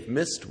may have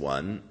missed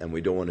one, and we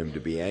don't want him to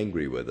be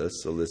angry with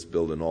us, so let's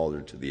build an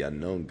altar to the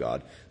unknown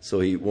God so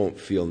he won't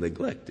feel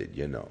neglected,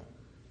 you know.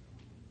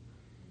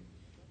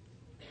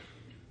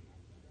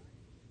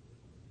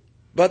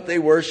 But they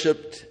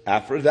worshipped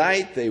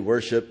Aphrodite, they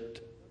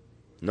worshipped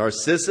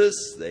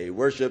Narcissus, they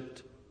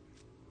worshipped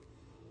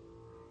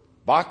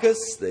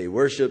Bacchus, they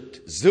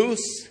worshipped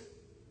Zeus,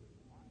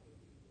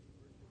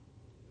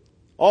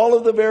 all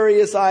of the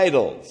various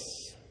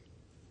idols.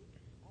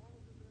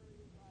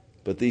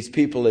 But these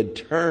people had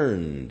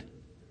turned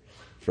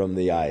from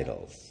the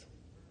idols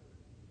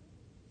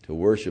to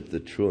worship the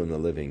true and the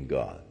living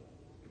God.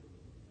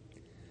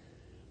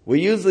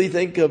 We usually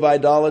think of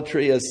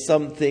idolatry as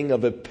something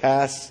of a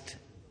past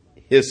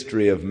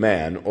history of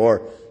man,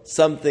 or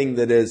something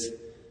that is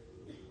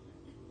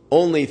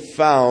only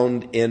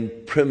found in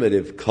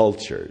primitive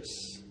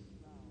cultures.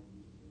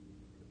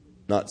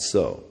 Not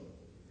so.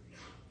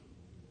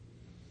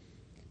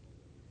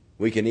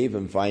 We can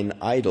even find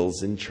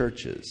idols in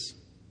churches,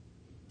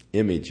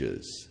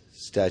 images,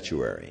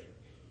 statuary.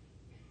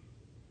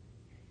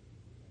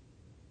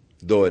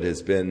 Though it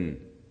has been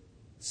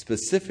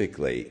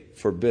specifically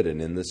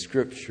forbidden in the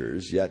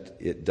Scriptures, yet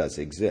it does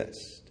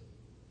exist.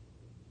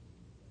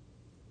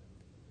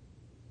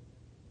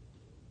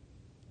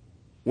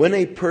 When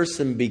a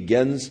person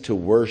begins to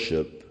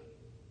worship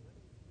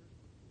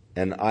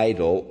an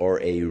idol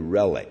or a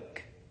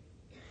relic,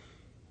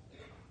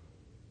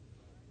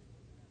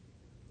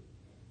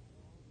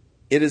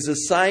 it is a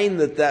sign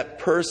that that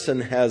person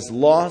has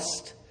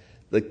lost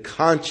the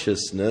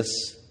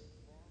consciousness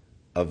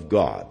of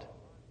God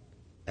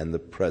and the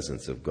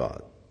presence of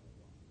God.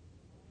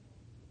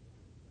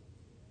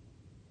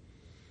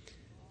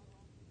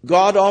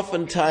 God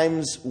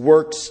oftentimes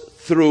works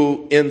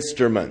through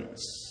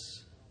instruments.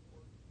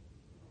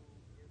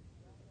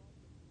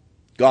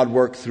 God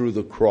worked through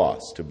the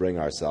cross to bring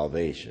our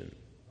salvation.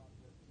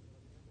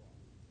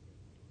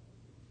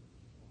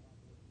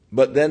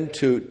 But then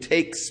to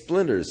take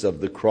splinters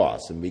of the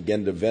cross and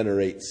begin to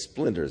venerate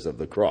splinters of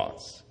the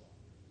cross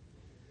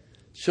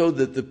showed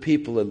that the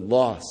people had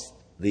lost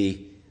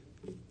the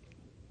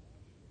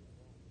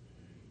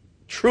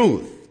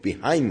truth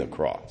behind the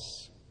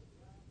cross.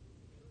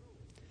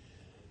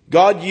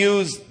 God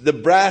used the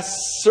brass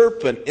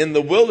serpent in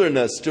the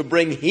wilderness to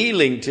bring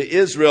healing to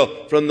Israel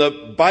from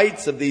the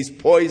bites of these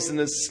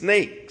poisonous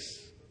snakes.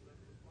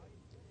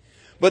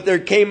 But there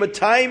came a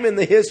time in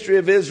the history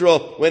of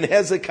Israel when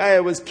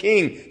Hezekiah was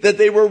king that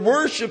they were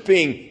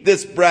worshiping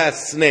this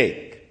brass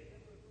snake.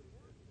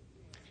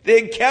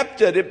 They had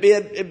kept it.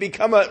 It had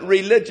become a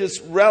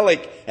religious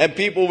relic, and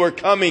people were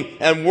coming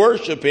and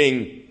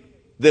worshiping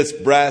this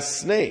brass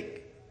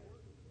snake.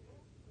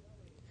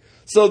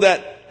 So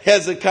that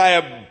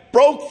Hezekiah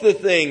broke the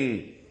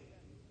thing,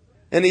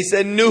 and he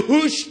said,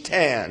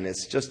 Nehushtan,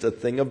 it's just a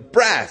thing of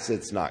brass,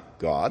 it's not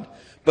God.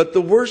 But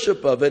the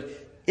worship of it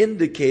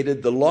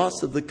indicated the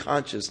loss of the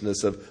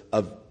consciousness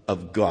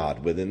of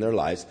God within their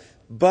lives,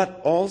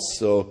 but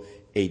also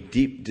a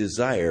deep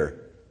desire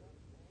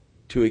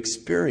to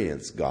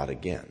experience God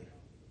again.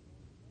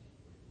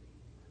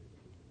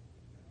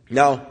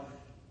 Now,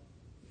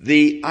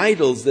 the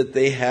idols that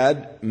they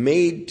had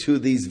made to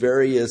these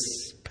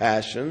various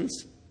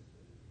passions,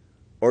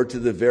 or to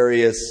the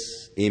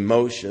various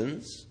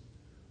emotions,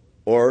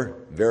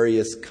 or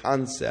various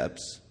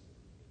concepts,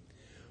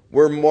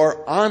 were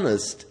more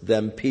honest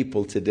than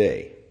people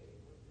today.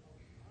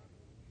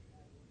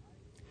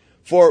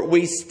 For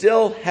we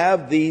still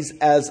have these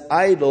as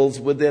idols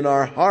within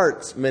our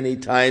hearts many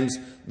times,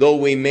 though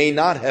we may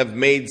not have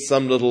made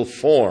some little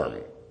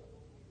form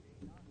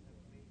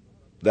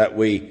that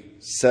we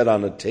set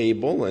on a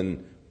table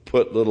and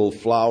put little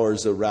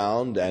flowers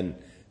around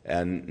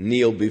and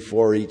kneel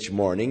before each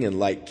morning and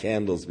light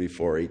candles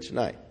before each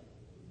night.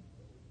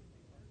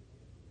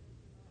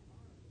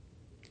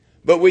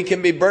 But we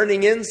can be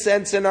burning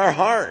incense in our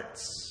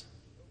hearts.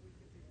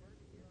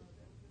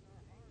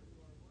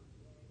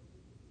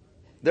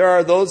 There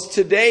are those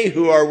today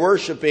who are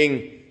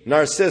worshiping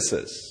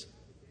Narcissus.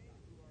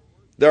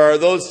 There are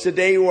those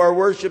today who are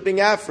worshiping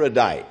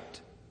Aphrodite.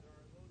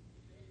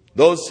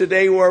 Those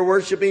today who are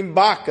worshiping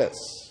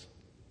Bacchus,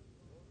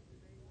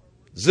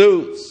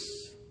 Zeus.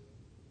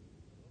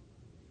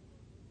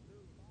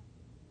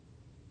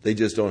 They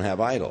just don't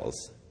have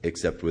idols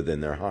except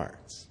within their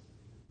hearts.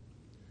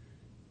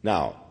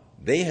 Now,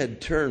 they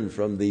had turned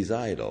from these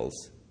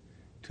idols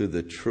to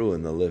the true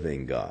and the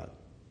living God.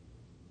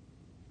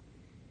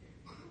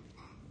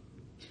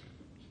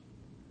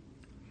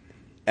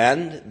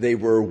 And they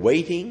were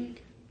waiting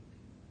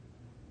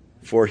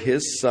for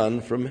his Son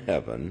from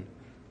heaven,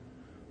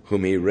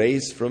 whom he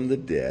raised from the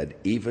dead,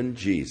 even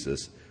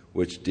Jesus,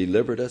 which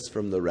delivered us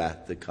from the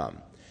wrath to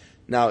come.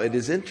 Now, it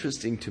is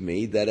interesting to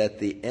me that at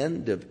the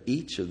end of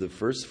each of the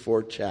first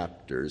 4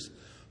 chapters,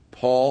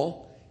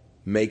 Paul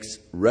makes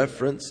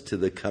reference to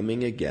the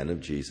coming again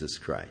of Jesus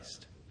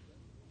Christ.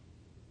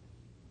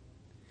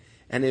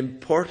 An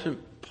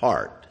important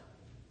part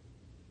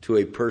to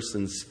a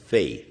person's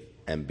faith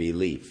and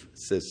belief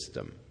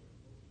system.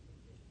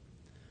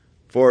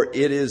 For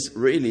it is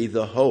really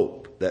the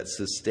hope that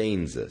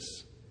sustains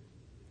us.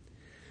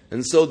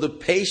 And so the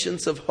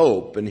patience of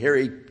hope, and here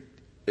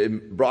he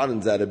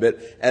broadens that a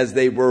bit, as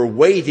they were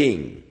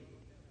waiting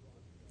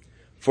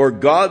for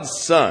God's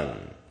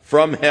Son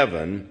from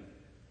heaven,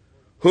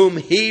 whom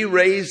he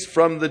raised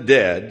from the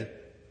dead,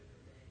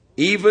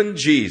 even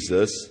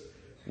Jesus,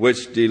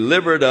 which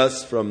delivered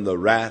us from the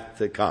wrath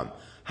to come.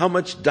 How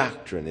much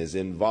doctrine is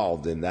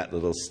involved in that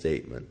little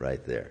statement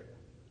right there?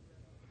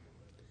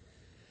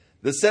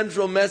 The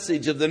central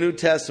message of the New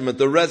Testament,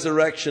 the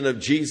resurrection of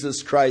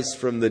Jesus Christ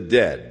from the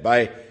dead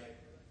by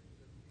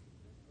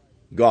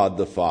God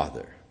the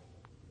Father,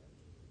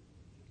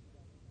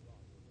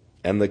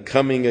 and the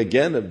coming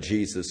again of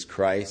Jesus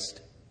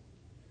Christ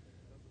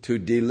to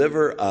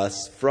deliver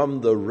us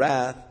from the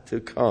wrath to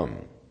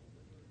come.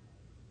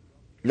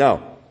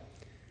 Now,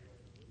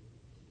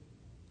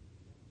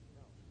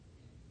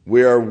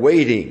 we are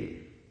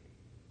waiting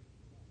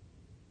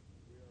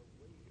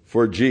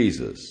for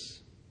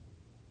Jesus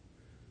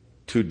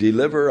to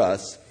deliver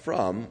us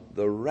from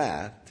the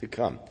wrath to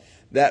come.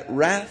 That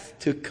wrath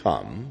to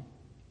come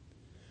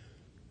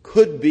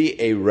could be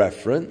a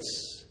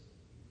reference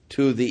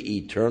to the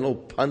eternal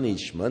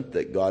punishment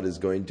that God is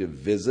going to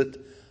visit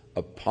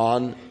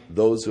upon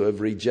those who have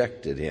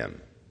rejected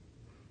him.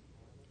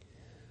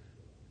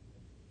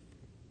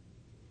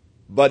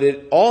 But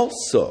it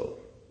also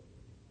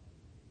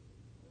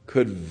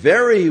could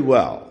very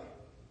well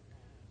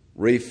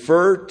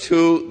refer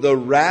to the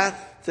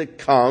wrath to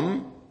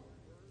come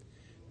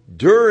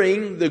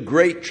during the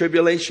Great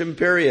Tribulation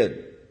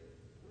period.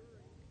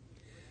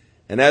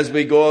 And as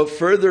we go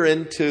further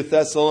into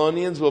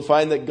Thessalonians, we'll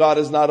find that God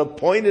has not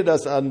appointed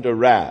us unto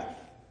wrath.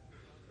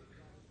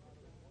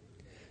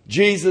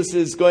 Jesus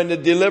is going to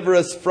deliver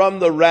us from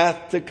the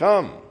wrath to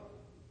come.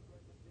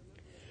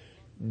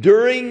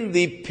 During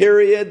the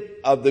period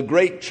of the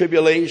Great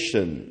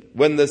Tribulation,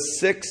 when the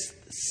 6th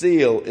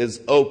seal is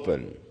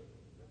open,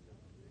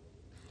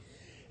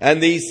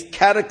 and these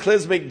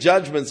cataclysmic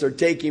judgments are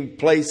taking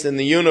place in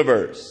the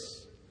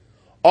universe,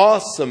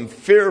 awesome,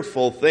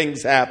 fearful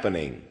things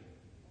happening,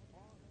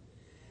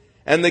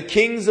 and the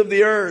kings of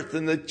the earth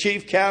and the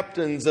chief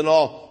captains and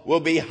all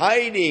will be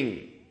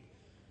hiding,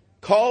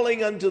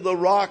 calling unto the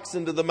rocks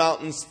and to the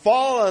mountains,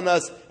 fall on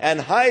us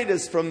and hide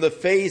us from the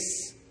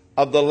face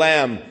of the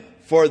Lamb,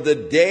 for the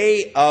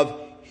day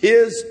of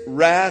his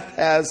wrath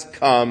has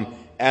come,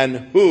 and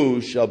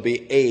who shall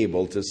be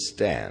able to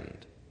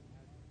stand?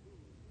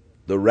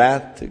 The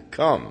wrath to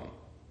come.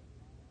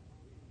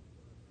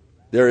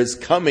 There is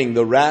coming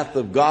the wrath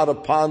of God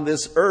upon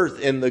this earth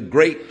in the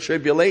Great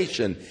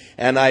Tribulation.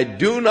 And I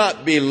do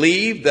not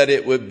believe that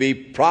it would be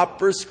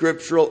proper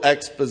scriptural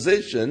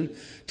exposition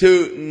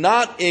to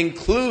not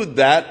include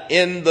that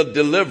in the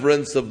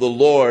deliverance of the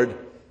Lord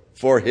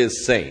for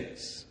his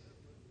saints.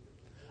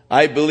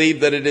 I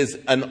believe that it is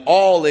an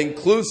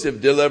all-inclusive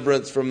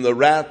deliverance from the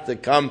wrath to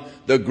come,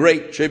 the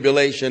Great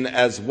Tribulation,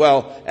 as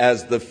well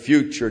as the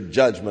future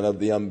judgment of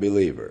the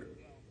unbeliever.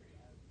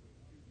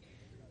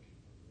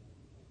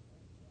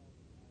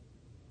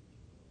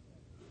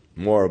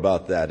 More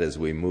about that as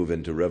we move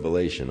into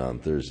Revelation on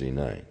Thursday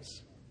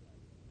nights.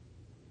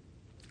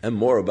 And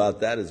more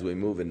about that as we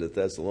move into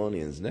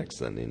Thessalonians next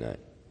Sunday night.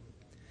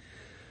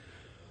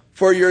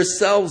 For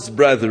yourselves,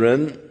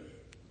 brethren,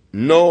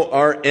 know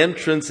our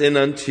entrance in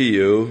unto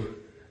you,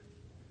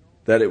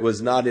 that it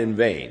was not in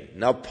vain.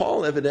 Now,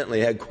 Paul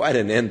evidently had quite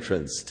an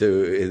entrance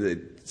to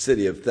the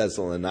city of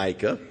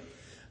Thessalonica,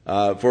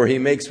 for he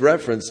makes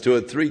reference to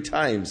it 3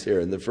 times here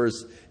in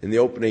the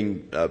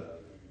opening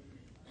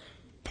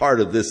part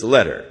of this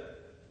letter.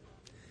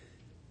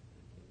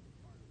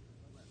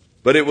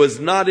 But it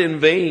was not in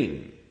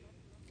vain.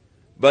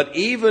 But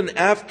even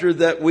after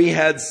that we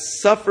had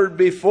suffered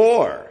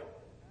before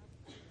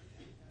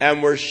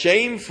and were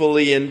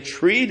shamefully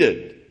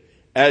entreated,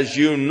 as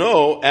you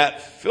know, at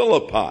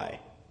Philippi.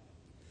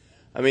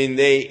 I mean,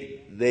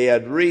 they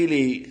had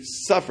really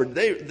suffered.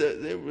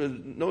 There was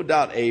no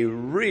doubt a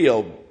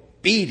real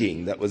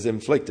beating that was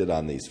inflicted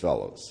on these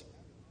fellows.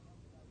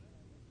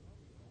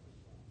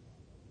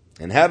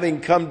 And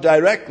having come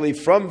directly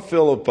from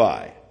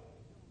Philippi,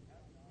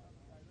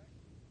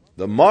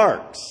 the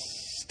marks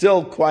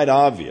still quite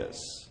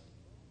obvious.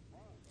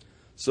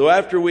 So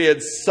after we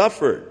had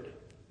suffered,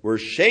 were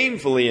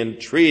shamefully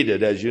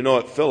entreated, as you know,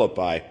 at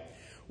Philippi,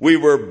 we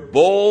were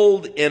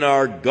bold in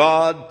our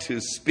God to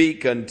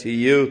speak unto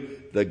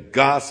you the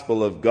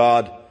gospel of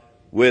God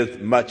with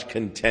much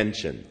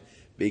contention,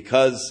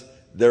 because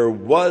there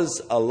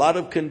was a lot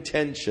of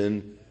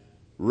contention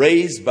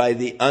raised by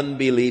the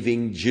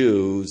unbelieving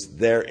Jews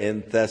there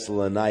in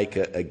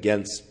Thessalonica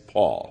against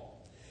Paul.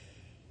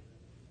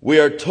 We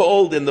are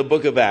told in the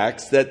book of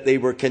Acts that they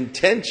were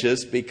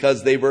contentious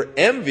because they were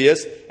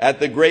envious at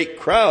the great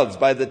crowds.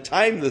 By the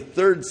time the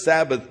third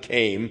Sabbath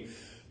came,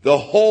 the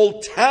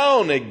whole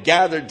town had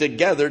gathered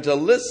together to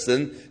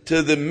listen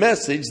to the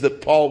message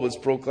that Paul was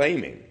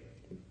proclaiming.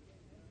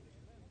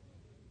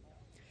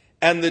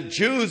 And the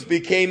Jews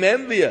became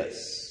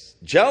envious,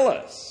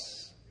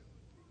 jealous.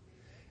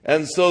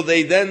 And so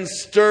they then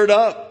stirred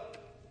up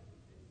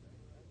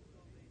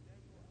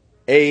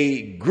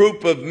a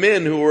group of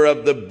men who were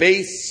of the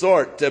base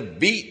sort to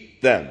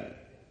beat them,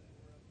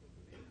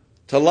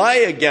 to lie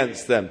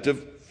against them,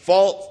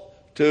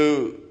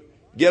 to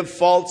give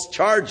false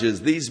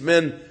charges. These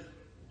men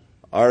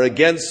are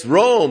against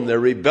Rome.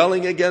 They're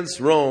rebelling against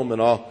Rome and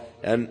all,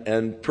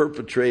 and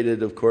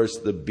perpetrated, of course,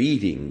 the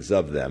beatings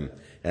of them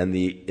and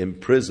the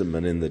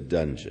imprisonment in the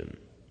dungeon.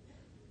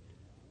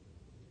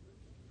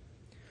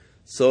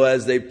 So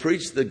as they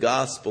preached the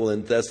gospel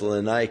in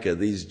Thessalonica,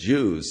 these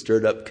Jews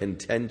stirred up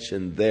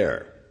contention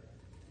there.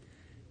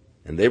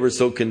 And they were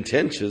so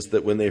contentious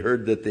that when they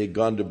heard that they'd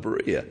gone to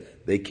Berea,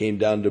 they came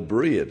down to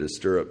Berea to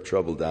stir up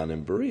trouble down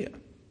in Berea.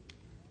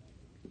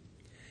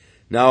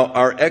 Now,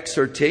 our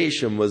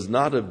exhortation was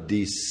not of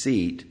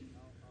deceit,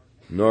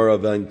 nor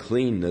of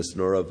uncleanness,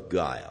 nor of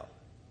guile.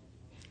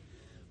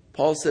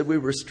 Paul said we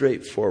were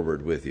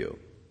straightforward with you.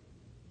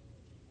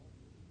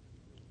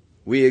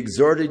 We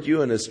exhorted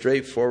you in a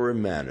straightforward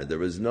manner. There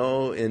was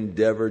no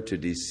endeavor to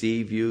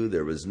deceive you.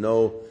 There was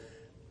no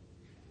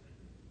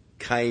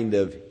kind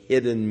of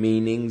hidden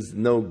meanings,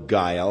 no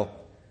guile.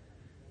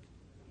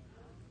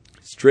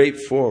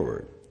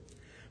 Straightforward.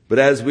 But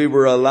as we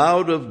were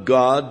allowed of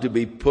God to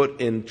be put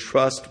in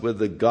trust with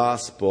the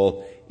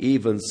gospel,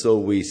 even so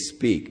we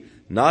speak,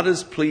 not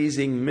as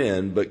pleasing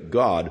men, but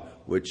God,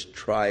 which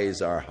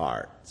tries our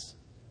hearts.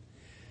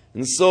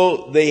 And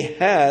so they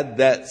had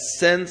that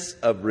sense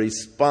of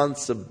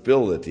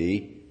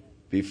responsibility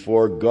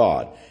before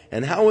God.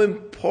 And how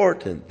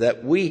important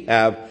that we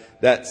have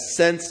that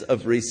sense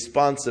of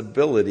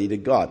responsibility to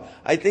God.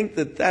 I think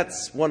that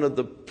that's one of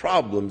the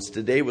problems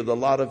today with a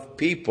lot of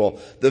people.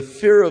 The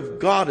fear of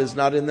God is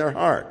not in their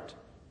heart.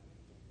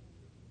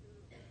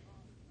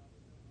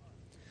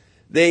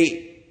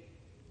 They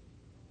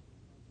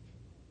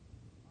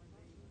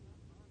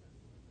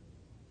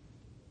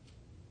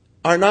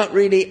are not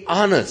really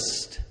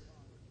honest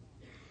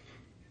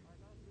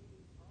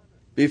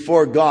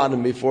before God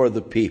and before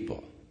the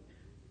people.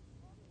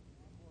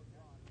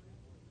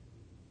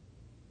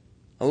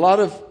 A lot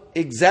of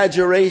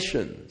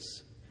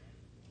exaggerations.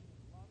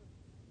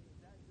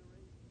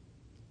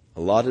 A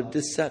lot of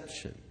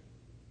deception.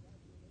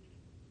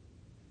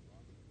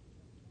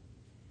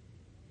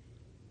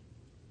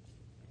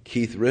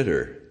 Keith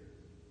Ritter,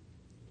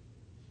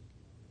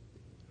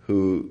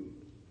 who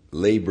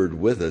labored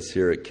with us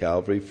here at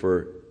Calvary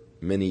for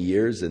many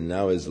years and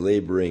now is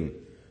laboring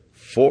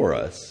for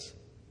us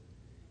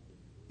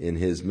in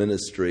his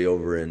ministry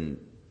over in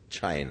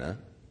China,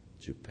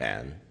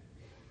 Japan.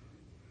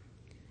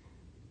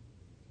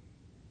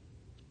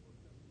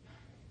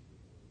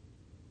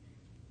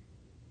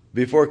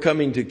 Before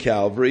coming to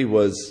Calvary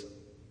was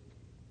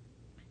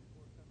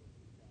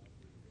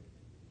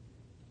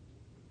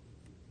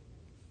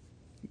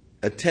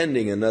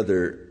attending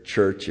another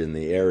church in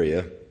the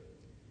area.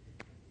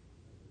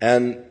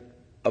 And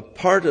a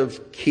part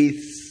of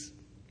Keith's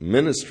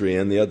ministry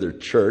in the other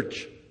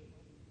church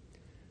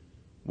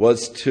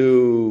was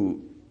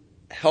to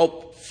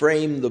help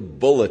frame the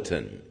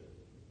bulletin.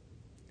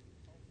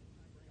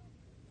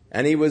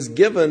 And he was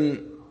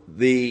given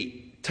the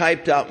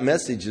typed out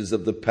messages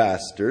of the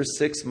pastor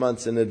 6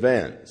 months in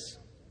advance.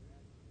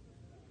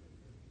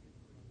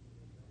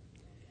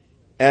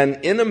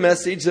 And in a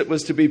message that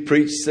was to be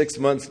preached 6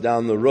 months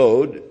down the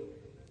road,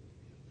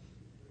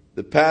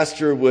 the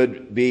pastor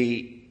would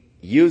be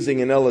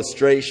using an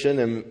illustration,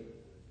 and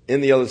in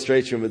the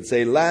illustration would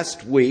say,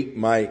 last week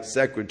my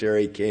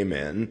secretary came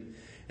in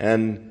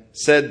and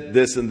said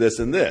this and this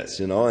and this,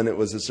 and it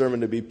was a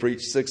sermon to be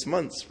preached 6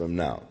 months from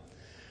now.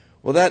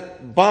 Well,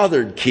 that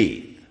bothered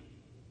Keith.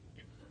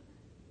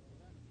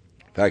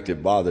 In fact,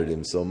 it bothered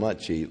him so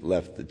much he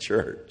left the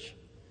church.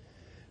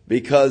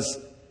 Because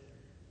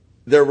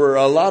there were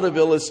a lot of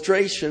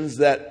illustrations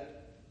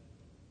that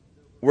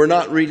were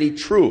not really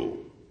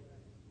true,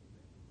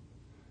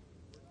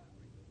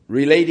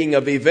 relating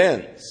of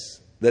events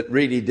that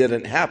really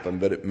didn't happen,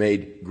 but it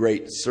made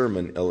great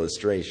sermon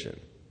illustration.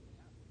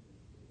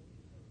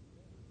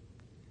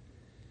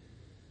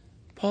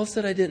 Paul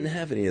said, I didn't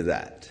have any of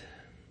that.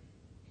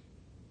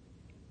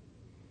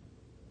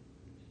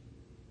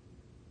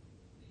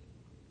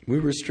 We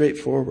were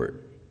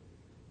straightforward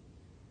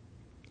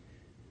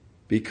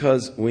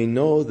because we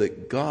know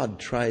that God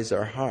tries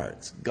our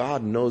hearts.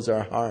 God knows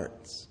our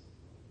hearts.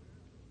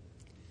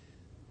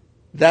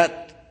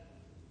 That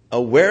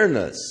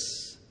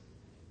awareness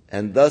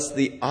and thus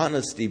the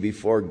honesty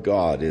before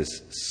God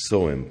is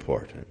so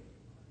important.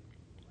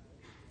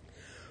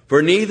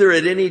 For neither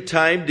at any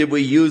time did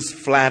we use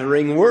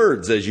flattering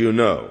words, as you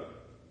know,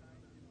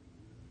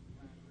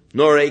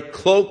 nor a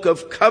cloak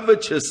of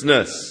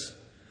covetousness.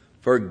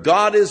 For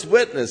God is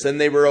witness, and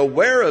they were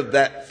aware of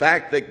that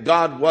fact that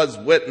God was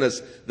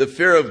witness. The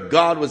fear of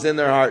God was in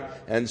their heart,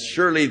 and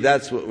surely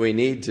that's what we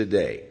need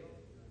today.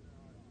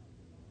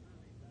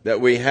 That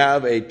we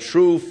have a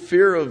true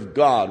fear of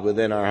God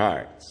within our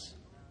hearts.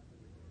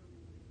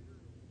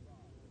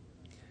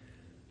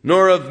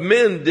 Nor of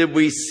men did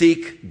we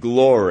seek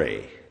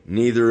glory,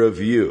 neither of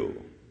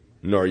you,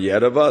 nor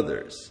yet of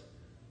others,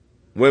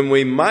 when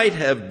we might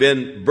have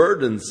been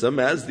burdensome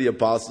as the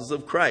apostles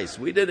of Christ.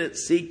 We didn't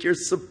seek your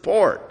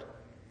support,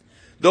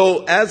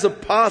 though as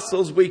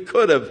apostles we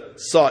could have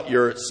sought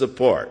your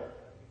support,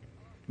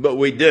 but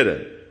we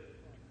didn't.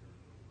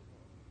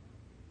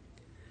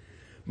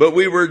 But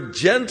we were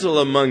gentle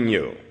among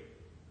you,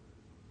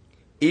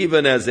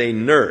 even as a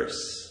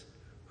nurse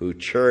who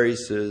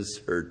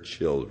cherishes her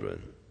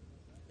children.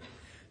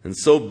 And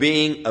so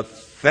being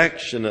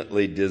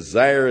affectionately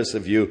desirous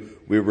of you,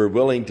 we were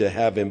willing to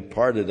have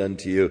imparted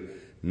unto you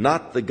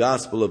not the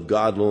gospel of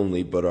God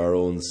only, but our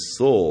own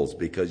souls,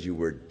 because you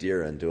were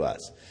dear unto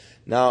us.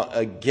 Now,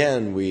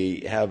 again,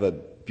 we have a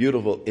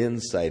beautiful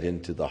insight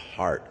into the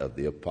heart of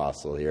the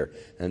apostle here,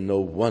 and no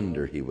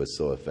wonder he was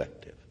so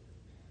effective.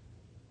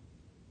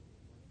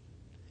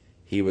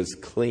 He was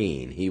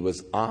clean, he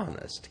was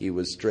honest, he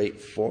was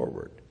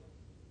straightforward.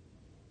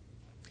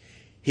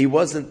 He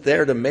wasn't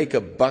there to make a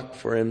buck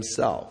for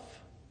himself.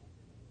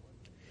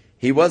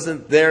 He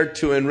wasn't there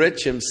to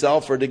enrich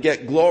himself or to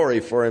get glory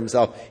for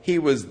himself. He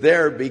was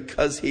there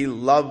because he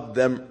loved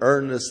them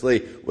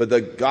earnestly with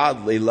a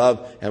godly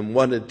love and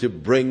wanted to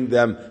bring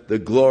them the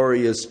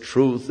glorious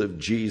truth of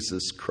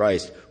Jesus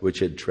Christ, which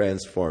had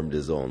transformed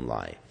his own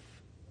life.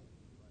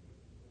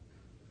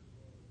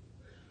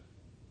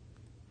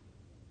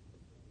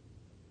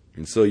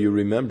 And so you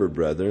remember,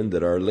 brethren,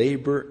 that our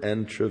labor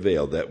and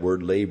travail, that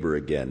word labor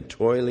again,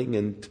 toiling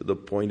into the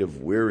point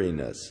of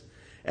weariness,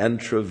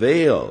 and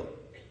travail,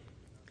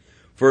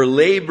 for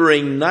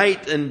laboring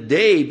night and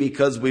day,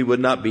 because we would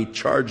not be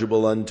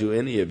chargeable unto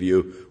any of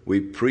you,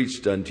 we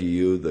preached unto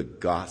you the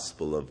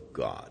gospel of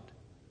God.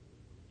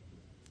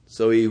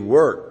 So he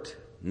worked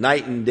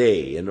night and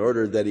day in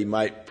order that he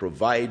might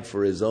provide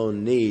for his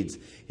own needs,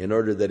 in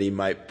order that he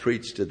might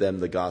preach to them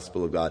the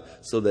gospel of God,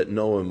 so that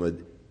no one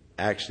would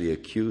actually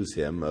accuse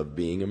him of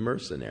being a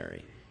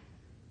mercenary.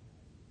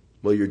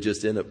 Well, you're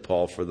just in it,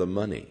 Paul, for the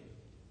money.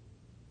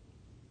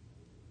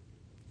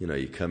 You know,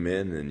 you come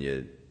in and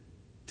you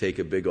take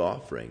a big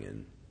offering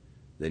and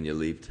then you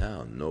leave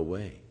town. No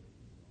way.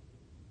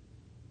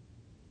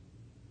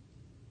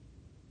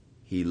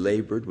 He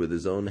labored with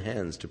his own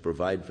hands to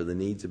provide for the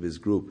needs of his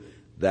group,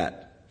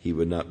 that he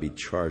would not be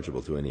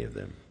chargeable to any of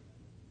them.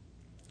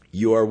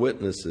 You are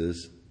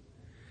witnesses,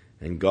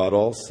 and God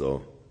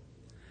also,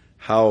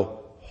 how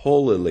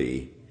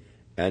holily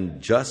and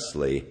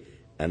justly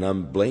and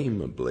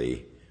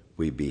unblameably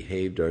we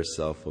behaved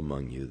ourselves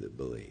among you that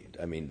believed.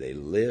 I mean, they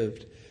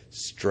lived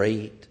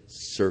straight,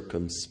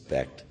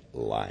 circumspect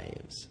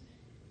lives.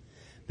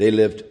 They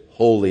lived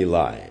holy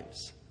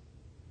lives.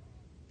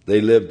 They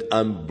lived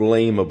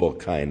unblameable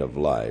kind of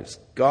lives.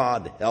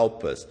 God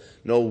help us.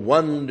 No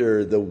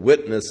wonder the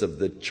witness of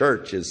the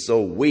church is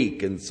so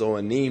weak and so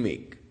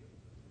anemic.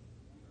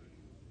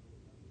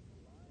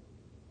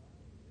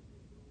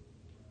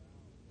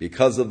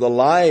 Because of the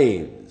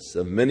lives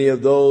of many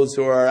of those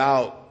who are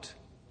out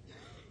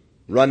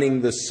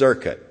running the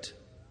circuit,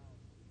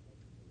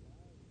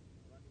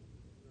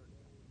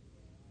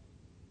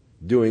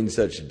 doing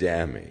such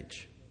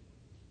damage.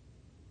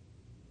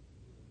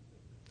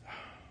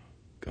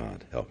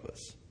 God help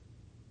us.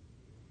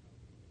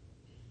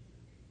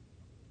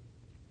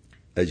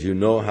 As you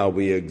know how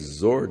we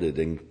exhorted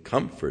and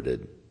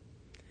comforted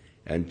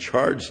and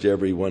charged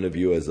every one of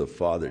you as a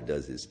father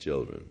does his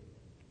children.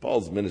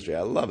 Paul's ministry,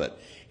 I love it.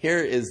 Here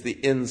is the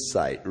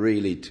insight,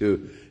 really,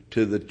 to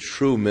the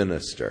true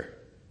minister.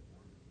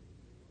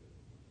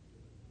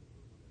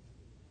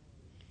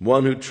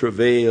 One who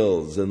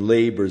travails and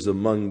labors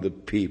among the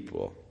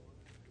people.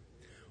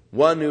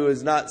 One who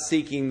is not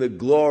seeking the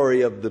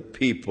glory of the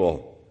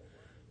people.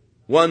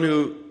 One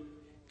who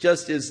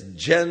just is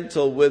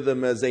gentle with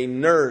them as a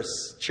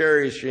nurse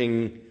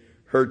cherishing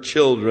her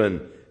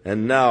children,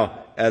 and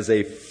now as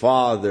a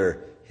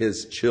father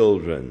his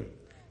children.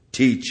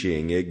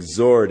 Teaching,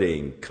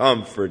 exhorting,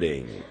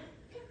 comforting,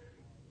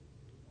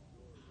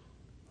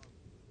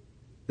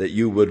 that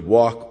you would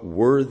walk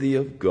worthy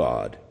of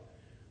God,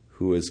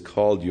 who has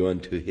called you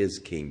unto his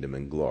kingdom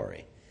and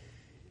glory.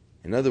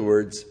 In other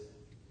words,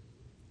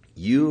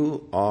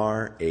 you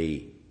are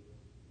a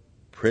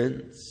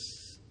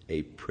prince,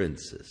 a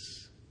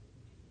princess.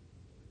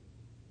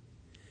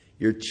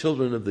 You're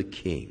children of the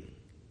King.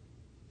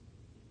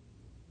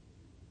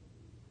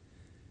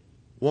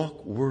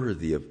 Walk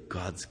worthy of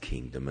God's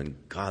kingdom and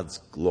God's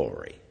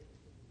glory.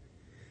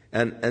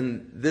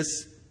 And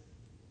this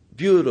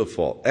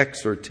beautiful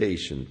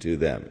exhortation to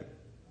them.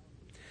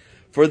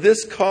 For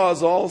this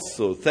cause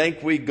also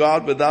thank we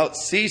God without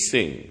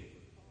ceasing,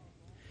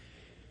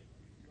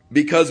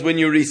 Because when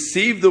you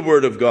received the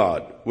word of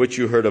God, which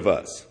you heard of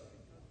us,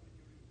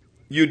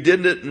 you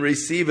didn't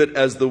receive it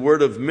as the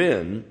word of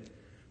men,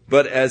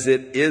 but as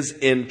it is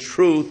in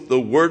truth the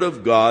word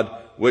of God,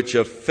 which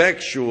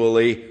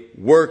effectually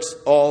works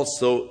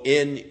also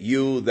in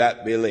you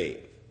that believe.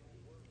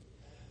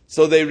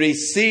 So they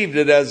received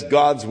it as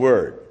God's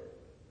word.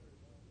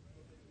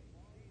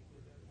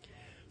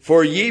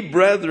 For ye,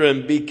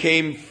 brethren,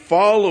 became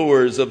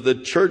followers of the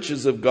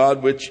churches of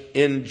God which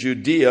in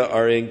Judea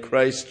are in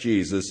Christ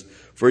Jesus.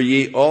 For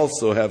ye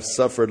also have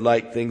suffered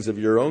like things of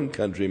your own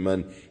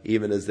countrymen,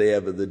 even as they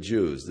have of the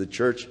Jews. The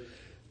church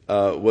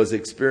was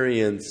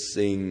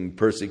experiencing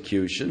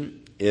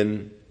persecution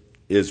in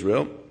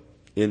Israel,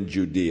 in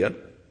Judea.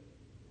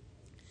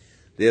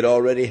 They had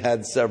already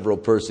had several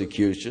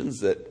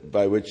persecutions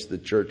by which the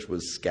church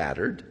was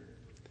scattered.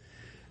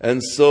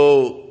 And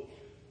so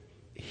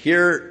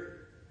here,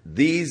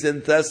 these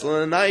in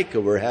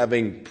Thessalonica were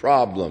having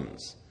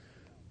problems,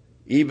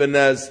 even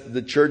as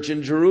the church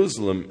in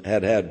Jerusalem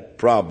had had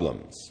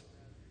problems,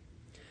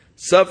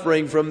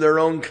 suffering from their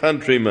own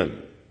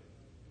countrymen.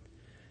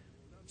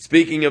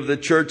 Speaking of the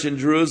church in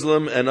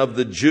Jerusalem and of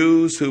the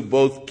Jews who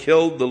both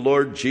killed the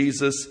Lord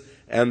Jesus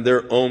and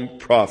their own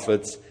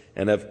prophets,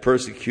 and have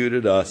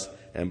persecuted us,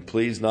 and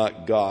please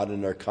not God,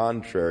 and are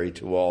contrary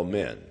to all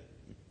men.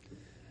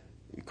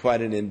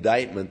 Quite an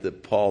indictment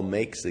that Paul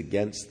makes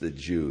against the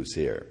Jews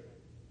here.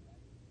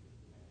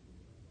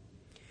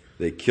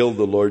 They killed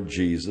the Lord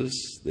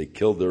Jesus. They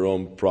killed their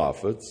own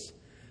prophets.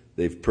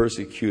 They've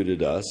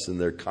persecuted us, and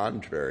they're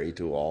contrary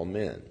to all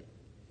men.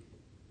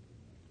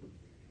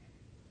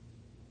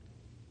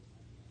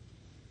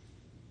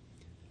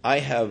 I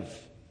have,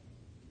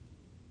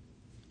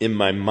 in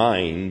my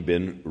mind,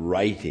 been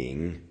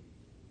writing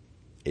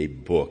a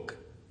book.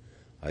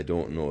 I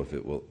don't know if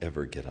it will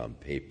ever get on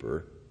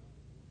paper.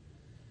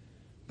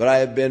 But I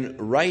have been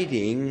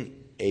writing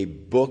a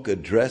book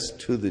addressed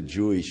to the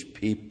Jewish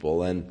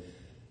people, and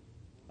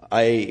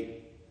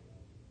I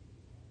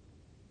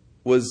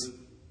was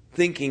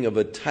thinking of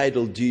a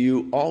title, Do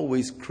You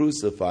Always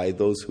Crucify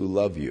Those Who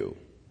Love You?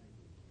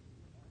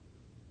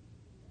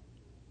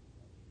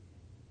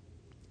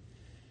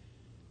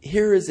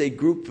 Here is a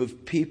group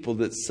of people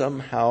that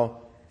somehow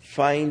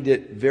find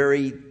it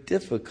very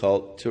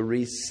difficult to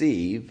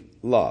receive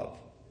love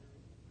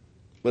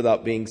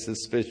without being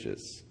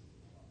suspicious,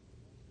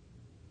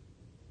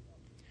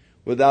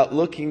 without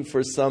looking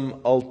for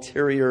some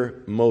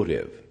ulterior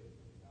motive,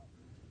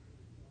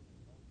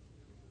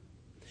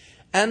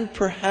 and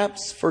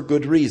perhaps for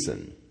good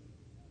reason,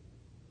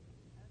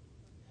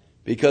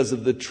 because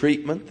of the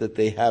treatment that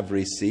they have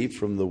received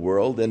from the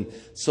world and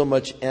so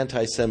much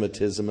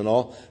anti-Semitism and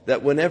all,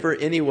 that whenever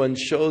anyone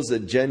shows a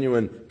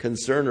genuine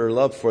concern or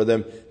love for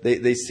them,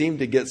 they seem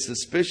to get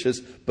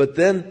suspicious, but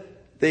then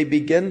they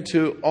begin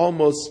to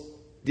almost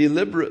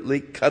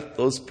deliberately cut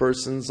those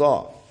persons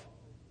off.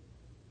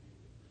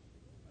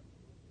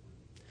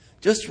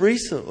 Just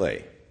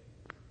recently,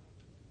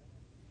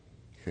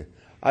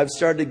 I've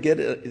started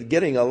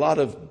getting a lot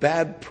of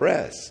bad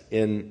press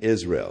in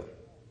Israel.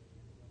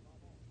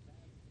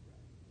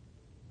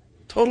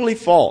 Totally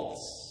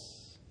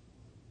false.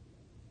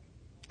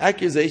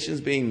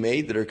 Accusations being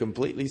made that are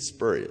completely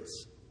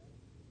spurious.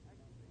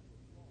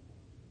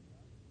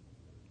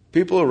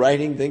 People are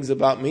writing things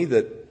about me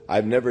that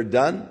I've never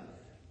done,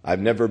 I've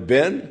never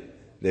been,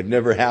 they've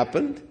never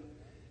happened.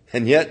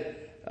 And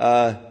yet,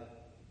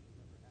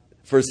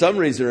 for some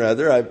reason or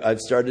other,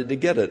 I've started to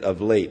get it of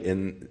late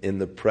in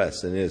the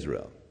press in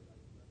Israel.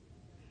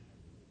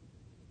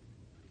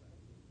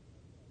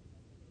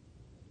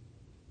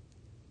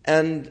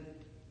 And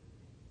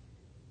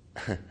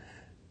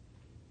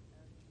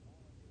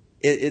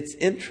it's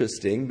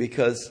interesting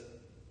because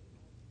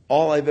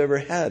all I've ever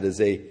had is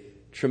a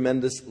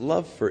tremendous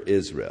love for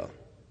Israel.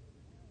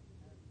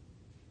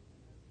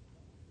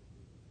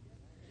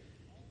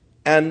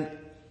 And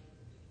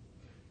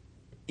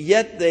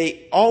yet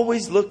they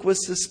always look with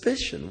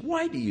suspicion.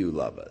 Why do you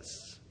love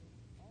us?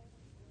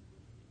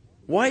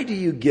 Why do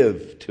you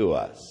give to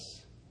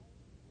us?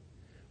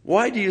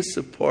 Why do you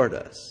support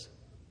us?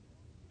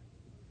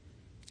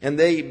 And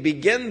they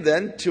begin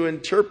then to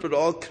interpret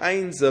all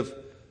kinds of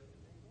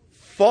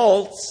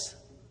false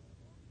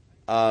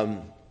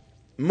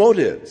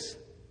motives.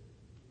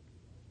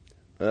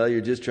 Well,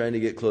 you're just trying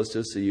to get close to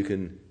us so you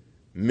can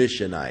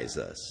missionize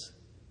us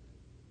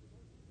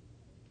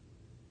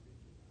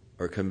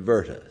or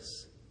convert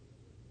us.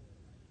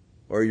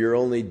 Or you're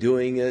only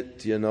doing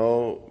it,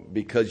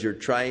 because you're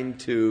trying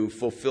to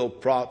fulfill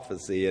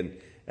prophecy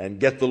and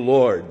get the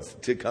Lord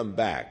to come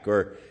back.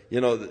 Or,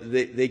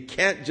 they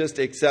can't just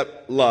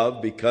accept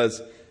love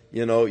because,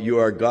 you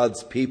are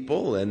God's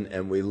people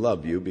and we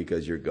love you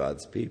because you're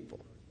God's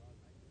people.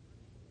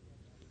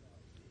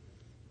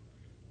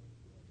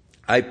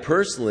 I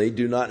personally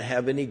do not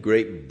have any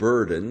great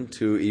burden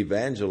to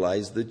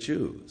evangelize the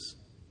Jews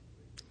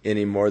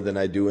any more than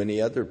I do any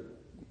other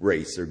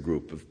race or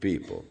group of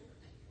people.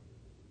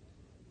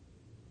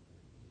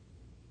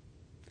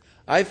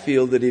 I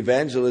feel that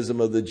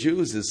evangelism of the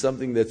Jews is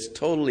something that's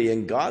totally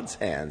in God's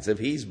hands. If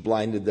He's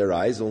blinded their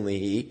eyes, only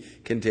He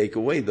can take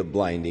away the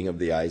blinding of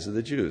the eyes of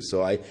the Jews.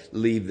 So I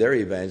leave their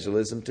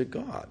evangelism to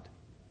God.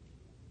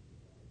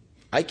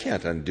 I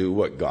can't undo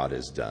what God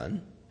has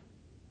done.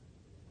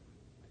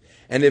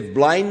 And if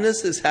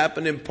blindness has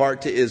happened in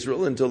part to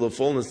Israel until the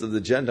fullness of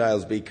the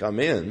Gentiles be come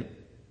in,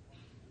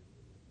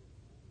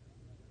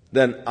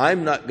 then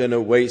I'm not going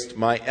to waste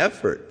my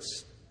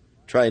efforts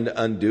trying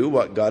to undo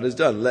what God has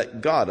done.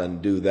 Let God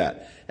undo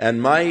that. And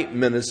my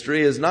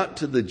ministry is not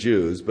to the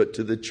Jews, but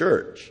to the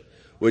church,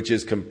 which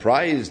is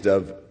comprised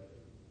of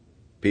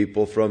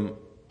people from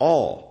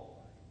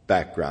all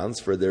backgrounds,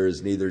 for there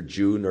is neither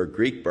Jew nor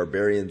Greek,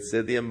 barbarian,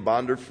 Scythian,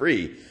 bond or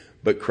free,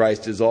 but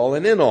Christ is all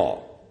and in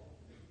all.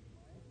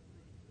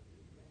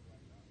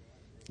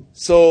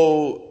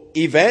 So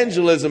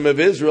evangelism of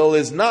Israel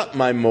is not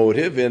my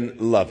motive in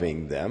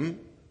loving them.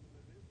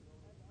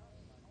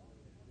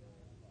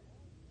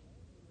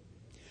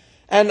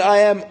 And I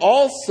am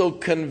also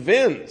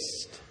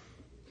convinced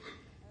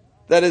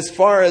that as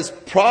far as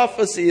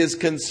prophecy is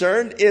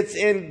concerned, it's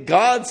in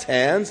God's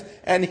hands,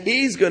 and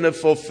He's going to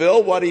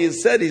fulfill what He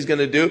has said He's going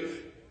to do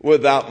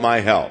without my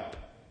help.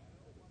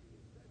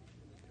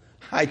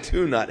 I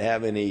do not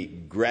have any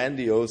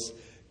grandiose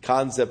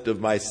concept of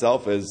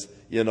myself as,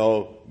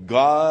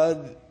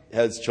 God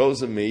has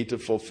chosen me to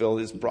fulfill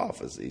His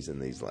prophecies in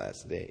these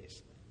last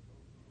days.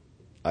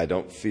 I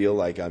don't feel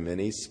like I'm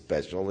any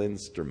special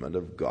instrument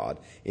of God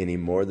any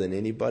more than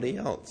anybody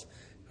else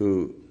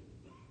who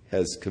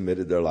has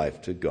committed their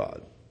life to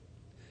God.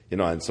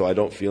 And so I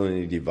don't feel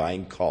any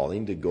divine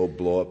calling to go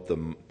blow up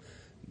the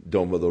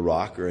Dome of the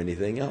Rock or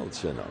anything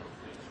else,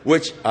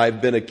 which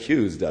I've been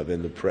accused of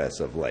in the press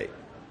of late.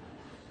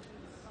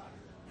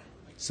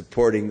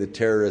 Supporting the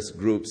terrorist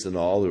groups and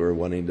all who are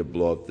wanting to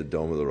blow up the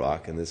Dome of the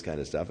Rock and this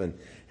kind of stuff.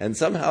 And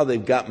somehow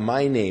they've got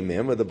my name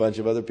in with a bunch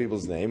of other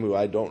people's name who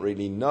I don't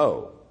really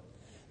know.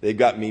 They've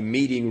got me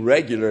meeting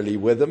regularly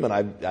with them, and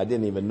I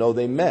didn't even know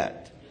they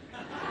met.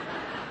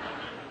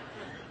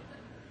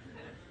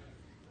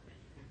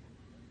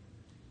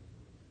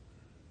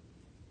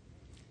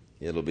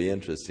 It'll be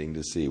interesting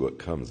to see what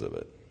comes of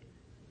it.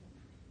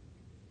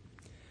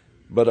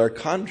 But are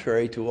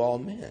contrary to all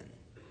men,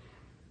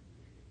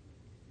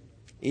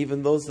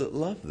 even those that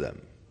love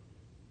them.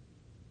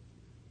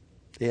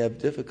 They have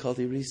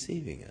difficulty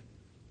receiving it.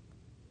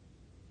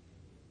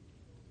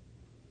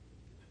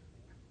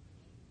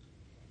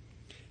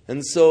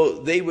 And so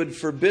they would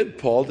forbid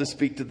Paul to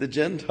speak to the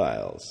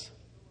Gentiles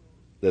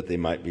that they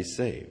might be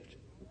saved.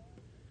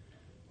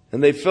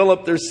 And they fill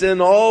up their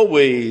sin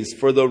always,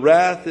 for the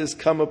wrath is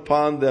come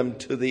upon them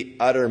to the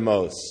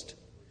uttermost.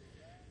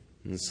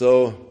 And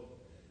so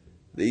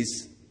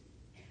these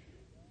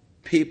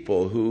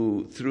people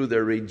who, through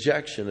their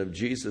rejection of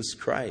Jesus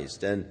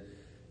Christ and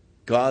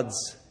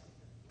God's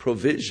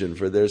provision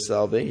for their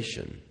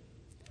salvation,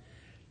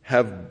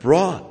 have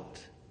brought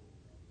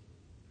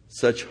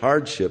such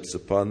hardships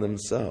upon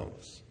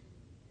themselves.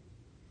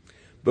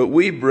 But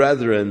we,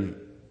 brethren,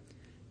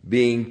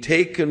 being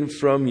taken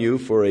from you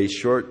for a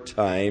short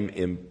time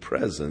in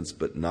presence,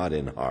 but not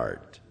in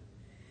heart,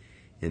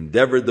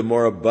 endeavored the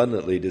more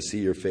abundantly to see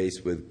your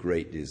face with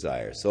great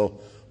desire. So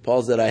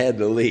Paul said, I had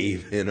to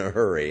leave in a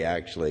hurry,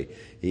 actually.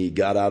 He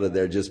got out of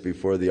there just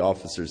before the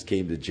officers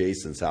came to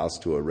Jason's house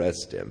to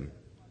arrest him.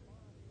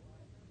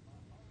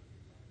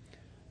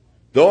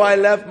 Though I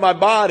left my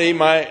body,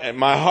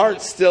 my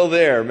heart's still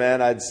there, man.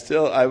 I'd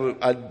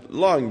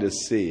long to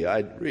see.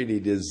 I'd really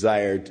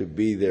desire to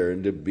be there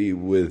and to be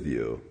with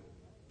you.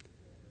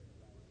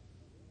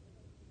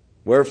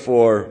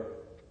 Wherefore,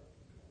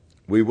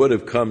 we would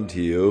have come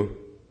to you,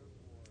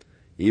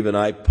 even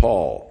I,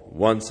 Paul,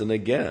 once and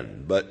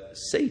again, but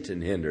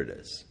Satan hindered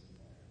us.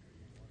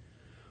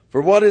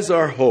 For what is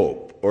our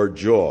hope, or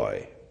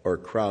joy, or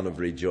crown of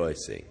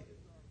rejoicing?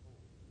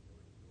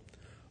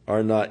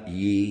 Are not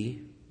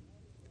ye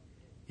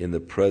in the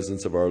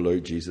presence of our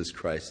Lord Jesus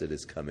Christ that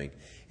is coming?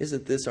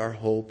 Isn't this our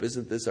hope?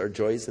 Isn't this our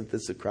joy? Isn't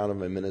this the crown of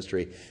my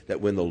ministry?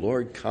 That when the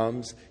Lord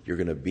comes, you're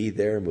going to be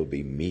there and we'll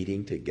be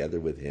meeting together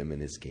with Him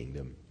in His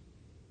kingdom.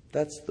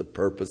 That's the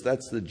purpose.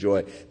 That's the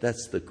joy.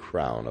 That's the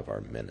crown of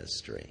our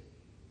ministry.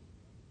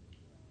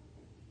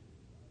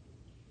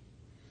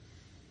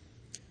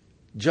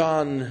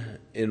 John,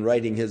 in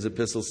writing his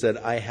epistle, said,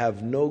 I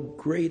have no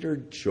greater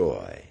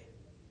joy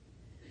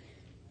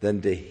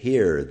than to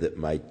hear that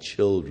my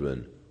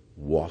children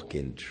walk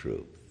in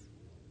truth.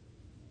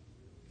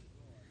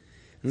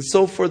 And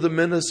so for the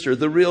minister,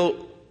 the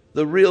real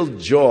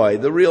joy,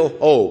 the real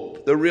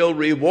hope, the real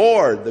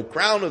reward, the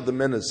crown of the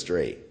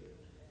ministry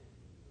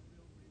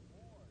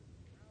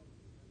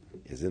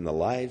is in the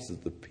lives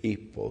of the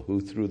people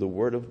who through the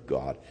Word of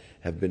God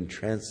have been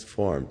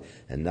transformed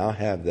and now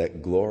have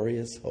that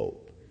glorious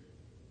hope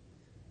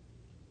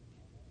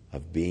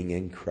of being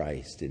in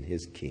Christ in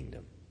His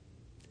kingdom.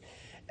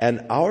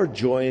 And our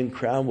joy and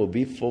crown will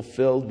be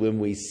fulfilled when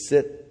we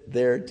sit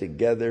there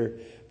together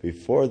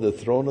before the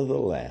throne of the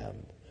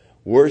Lamb,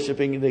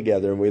 worshiping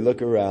together, and we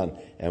look around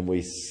and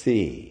we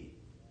see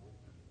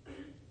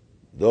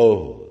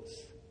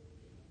those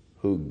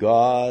who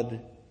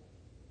God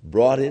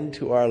brought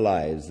into our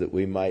lives that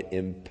we might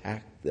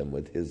impact them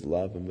with His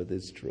love and with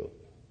His truth.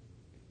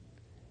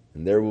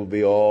 And there will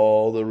be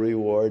all the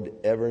reward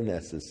ever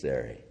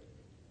necessary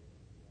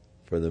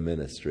for the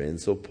ministry. And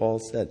so Paul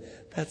said,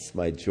 that's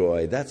my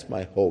joy, that's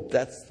my hope,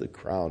 that's the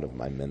crown of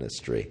my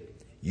ministry.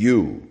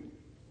 You,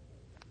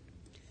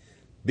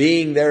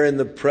 being there in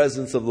the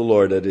presence of the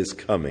Lord at His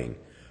coming,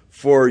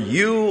 for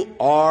you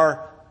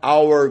are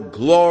our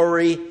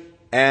glory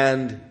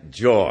and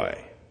joy.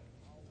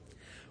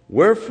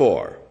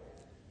 Wherefore,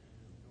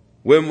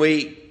 when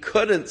we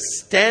couldn't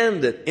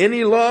stand it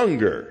any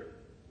longer,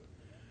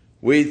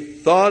 we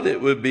thought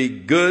it would be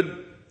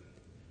good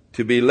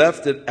to be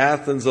left at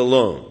Athens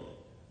alone.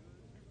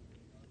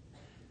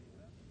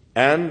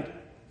 And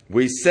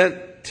we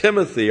sent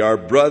Timothy, our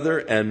brother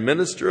and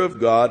minister of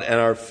God, and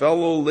our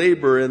fellow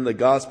laborer in the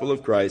gospel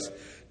of Christ,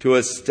 to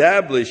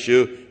establish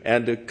you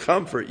and to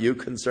comfort you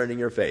concerning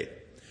your faith.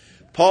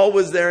 Paul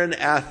was there in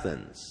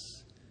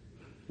Athens,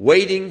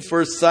 waiting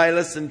for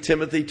Silas and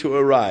Timothy to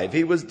arrive.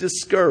 He was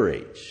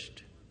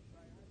discouraged.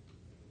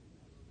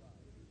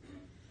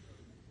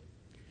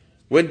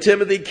 When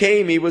Timothy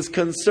came, he was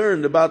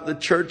concerned about the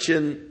church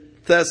in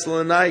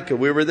Thessalonica.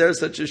 We were there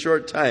such a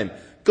short time.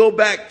 Go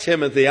back,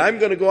 Timothy. I'm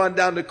going to go on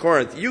down to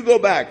Corinth. You go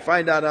back.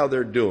 Find out how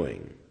they're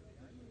doing.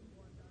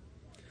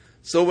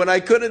 So when I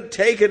couldn't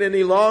take it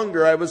any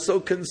longer, I was so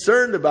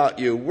concerned about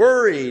you,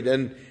 worried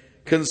and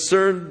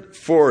concerned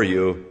for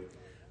you.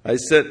 I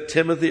sent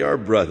Timothy, our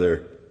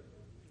brother,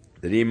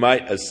 that he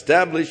might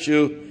establish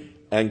you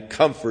and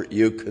comfort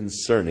you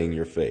concerning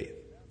your faith.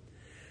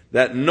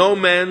 That no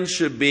man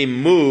should be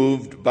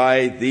moved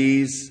by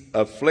these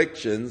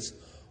afflictions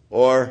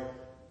or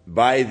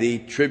by the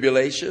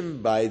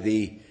tribulation, by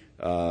the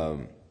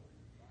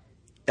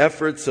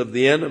efforts of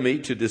the enemy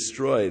to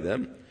destroy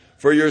them.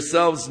 For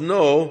yourselves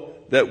know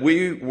that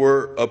we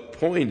were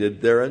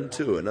appointed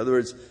thereunto. In other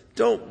words,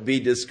 don't be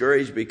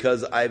discouraged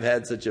because I've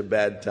had such a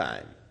bad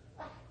time.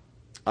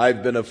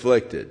 I've been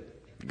afflicted.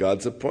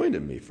 God's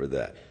appointed me for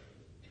that.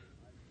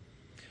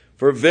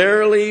 For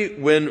verily,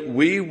 when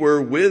we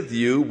were with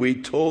you, we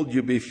told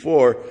you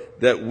before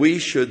that we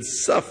should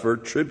suffer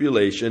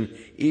tribulation,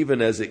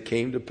 even as it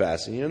came to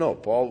pass. And you know,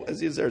 Paul,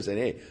 as he's there saying,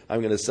 hey, I'm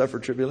going to suffer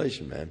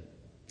tribulation, man.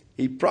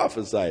 He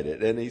prophesied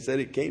it, and he said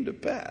it came to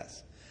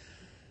pass.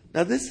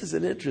 Now, this is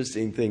an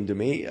interesting thing to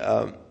me.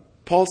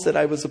 Paul said,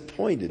 I was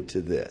appointed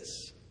to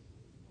this.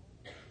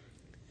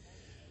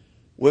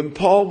 When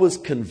Paul was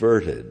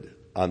converted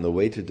on the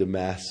way to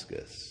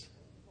Damascus,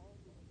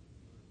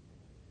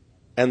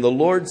 and the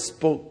Lord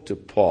spoke to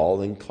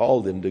Paul and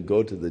called him to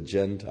go to the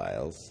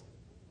Gentiles,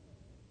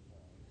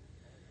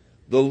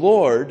 the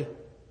Lord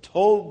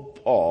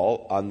told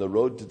Paul on the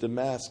road to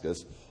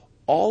Damascus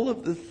all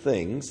of the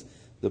things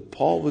that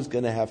Paul was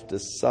going to have to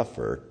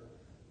suffer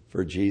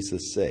for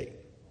Jesus' sake.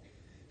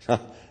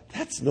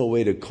 That's no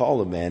way to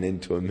call a man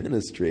into a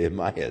ministry, in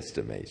my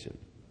estimation.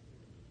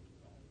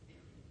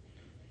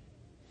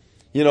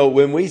 You know,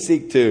 when we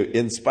seek to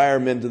inspire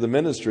men to the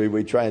ministry,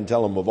 we try and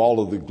tell them of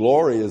all of the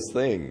glorious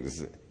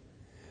things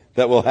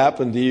that will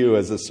happen to you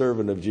as a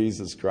servant of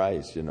Jesus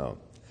Christ, you know.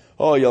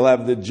 Oh, you'll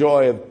have the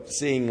joy of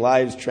seeing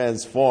lives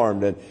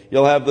transformed, and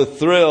you'll have the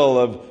thrill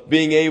of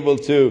being able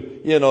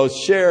to, you know,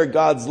 share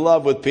God's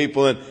love with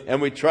people.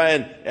 And we try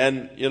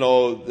and, you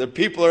know, the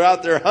people are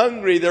out there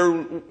hungry.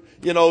 They're,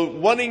 you know,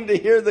 wanting to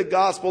hear the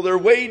gospel. They're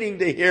waiting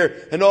to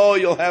hear. And oh,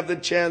 you'll have the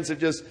chance of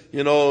just,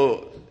 you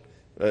know,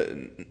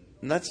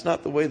 and that's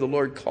not the way the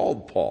Lord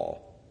called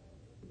Paul.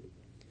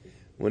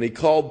 When he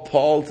called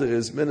Paul to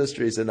his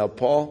ministry, he said, now,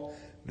 Paul,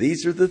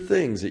 these are the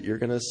things that you're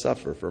going to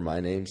suffer for my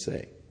name's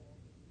sake.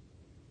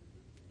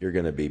 You're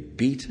going to be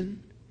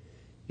beaten.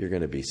 You're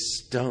going to be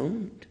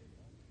stoned.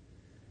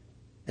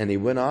 And he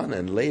went on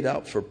and laid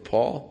out for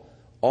Paul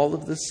all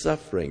of the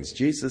sufferings.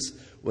 Jesus,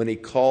 when he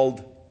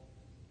called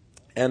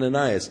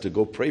Ananias to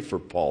go pray for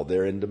Paul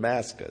there in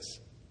Damascus.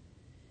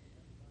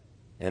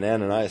 And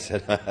Ananias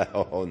said,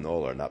 oh, no,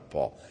 Lord, not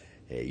Paul.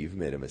 Hey, you've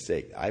made a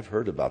mistake. I've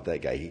heard about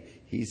that guy.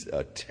 He's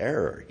a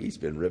terror. He's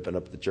been ripping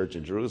up the church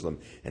in Jerusalem,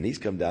 and he's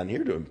come down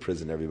here to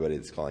imprison everybody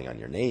that's calling on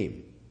your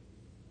name.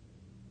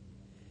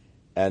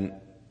 And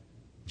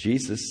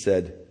Jesus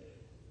said,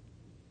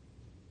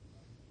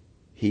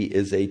 he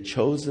is a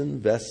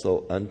chosen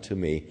vessel unto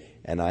me,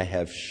 and I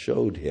have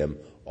showed him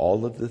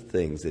all of the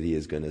things that he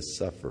is going to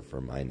suffer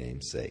for my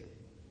name's sake.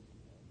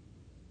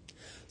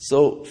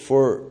 So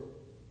for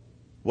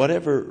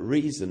whatever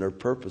reason or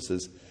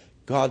purposes,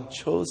 God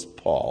chose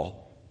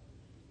Paul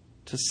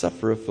to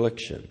suffer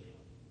affliction.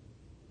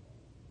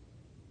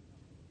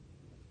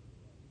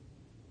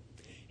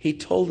 He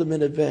told him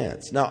in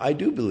advance. Now, I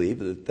do believe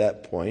that at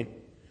that point,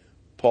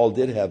 Paul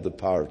did have the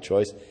power of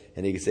choice,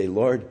 and he could say,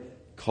 Lord,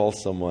 call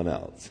someone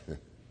else.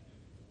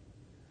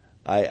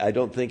 I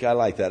don't think I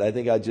like that. I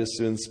think I'd just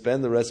soon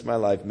spend the rest of my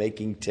life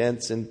making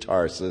tents in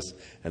Tarsus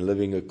and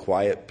living a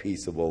quiet,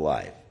 peaceable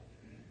life.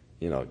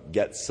 You know,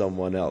 get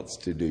someone else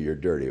to do your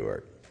dirty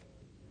work.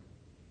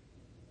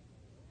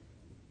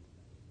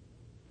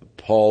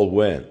 Paul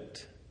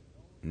went,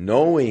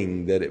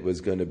 knowing that it was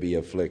going to be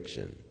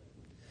affliction,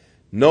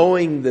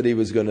 knowing that he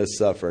was going to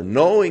suffer,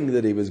 knowing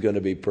that he was going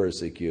to be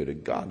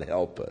persecuted. God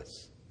help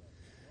us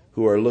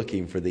who are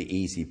looking for the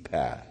easy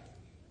path.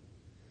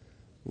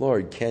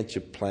 Lord, can't you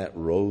plant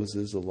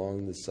roses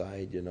along the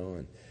side,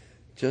 and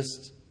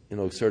just,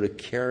 sort of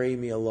carry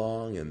me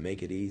along and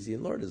make it easy.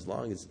 And Lord, as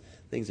long as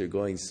things are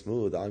going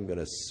smooth, I'm going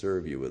to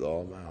serve you with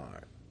all my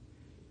heart.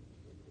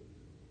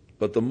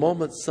 But the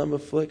moment some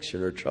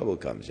affliction or trouble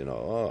comes,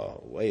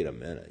 oh, wait a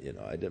minute,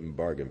 I didn't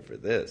bargain for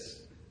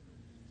this.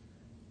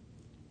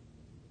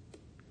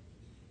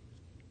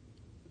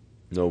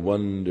 No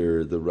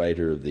wonder the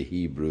writer of the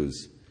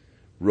Hebrews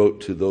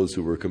wrote to those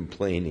who were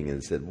complaining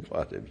and said,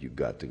 what have you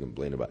got to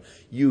complain about?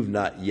 You've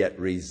not yet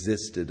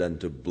resisted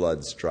unto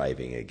blood,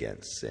 striving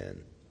against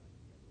sin.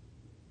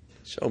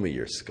 Show me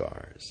your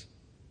scars.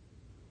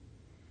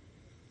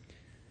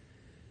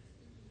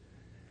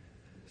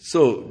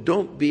 So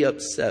don't be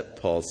upset,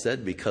 Paul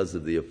said, because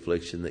of the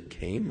affliction that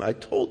came. I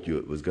told you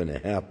it was going to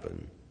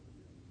happen.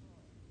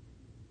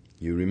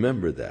 You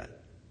remember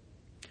that.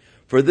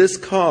 For this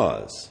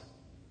cause,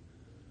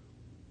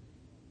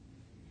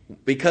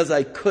 because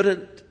I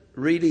couldn't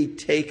really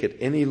take it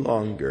any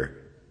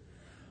longer,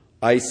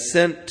 I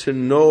sent to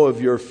know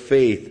of your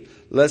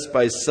faith, lest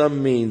by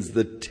some means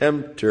the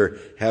tempter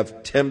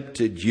have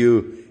tempted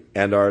you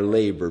and our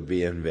labor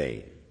be in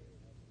vain.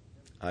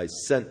 I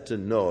sent to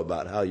know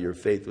about how your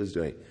faith was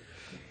doing,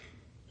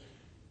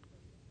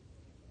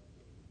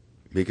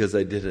 because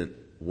I didn't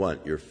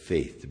want your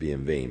faith to be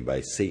in vain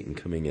by Satan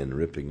coming in and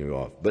ripping you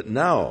off. But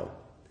now,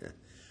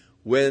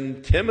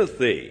 when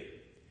Timothy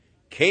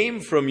came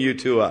from you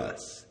to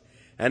us,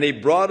 and he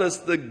brought us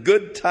the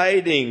good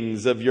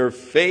tidings of your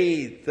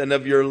faith and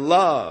of your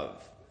love,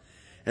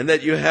 and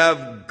that you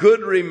have good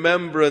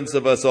remembrance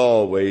of us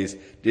always,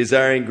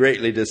 desiring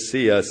greatly to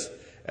see us,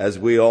 as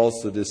we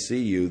also to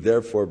see you.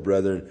 Therefore,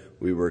 brethren,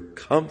 we were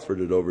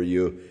comforted over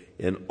you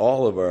in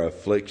all of our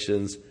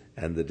afflictions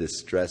and the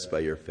distress by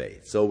your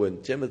faith. So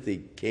when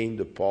Timothy came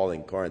to Paul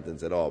in Corinth and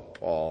said, oh,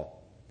 Paul,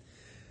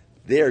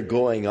 they're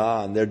going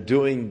on, they're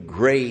doing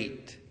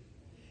great,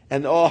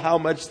 and oh, how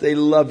much they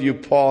love you,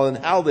 Paul, and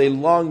how they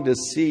long to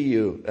see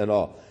you, and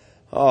all.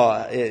 Oh,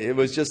 it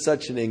was just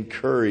such an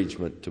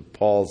encouragement to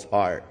Paul's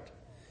heart,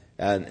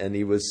 and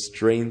he was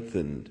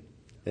strengthened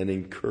and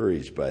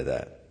encouraged by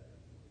that.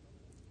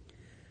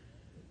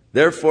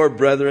 Therefore,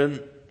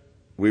 brethren,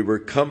 we were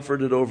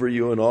comforted over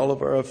you in all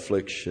of our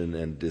affliction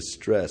and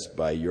distress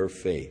by your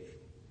faith.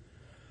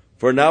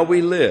 For now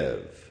we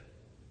live,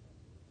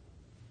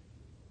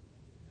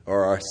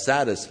 or are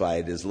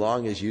satisfied, as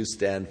long as you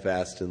stand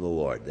fast in the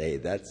Lord. Hey,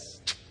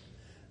 that's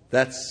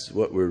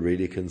what we're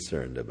really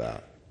concerned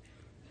about.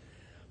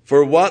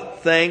 For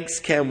what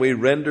thanks can we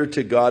render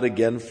to God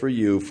again for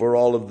you, for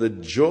all of the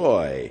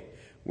joy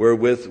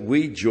wherewith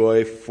we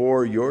joy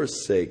for your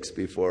sakes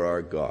before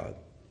our God?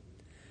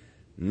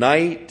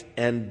 Night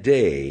and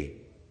day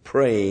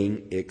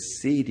praying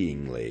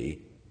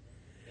exceedingly,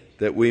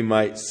 that we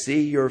might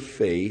see your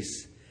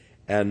face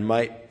and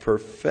might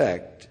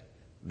perfect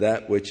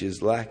that which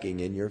is lacking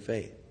in your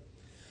faith.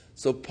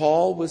 So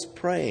Paul was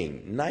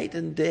praying night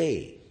and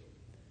day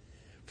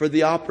for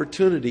the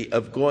opportunity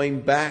of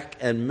going back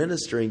and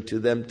ministering to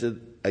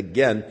them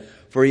again,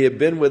 for he had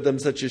been with them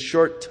such a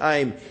short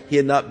time, he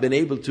had not been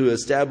able to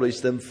establish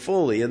them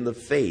fully in the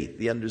faith,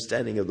 the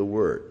understanding of the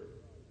word.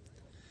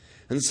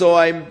 And so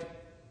I'm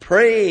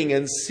praying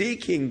and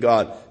seeking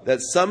God that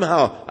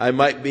somehow I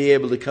might be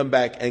able to come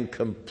back and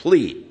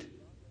complete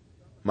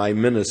my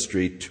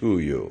ministry to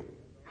you.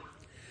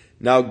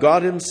 Now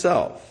God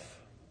himself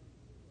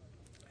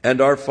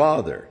and our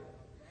Father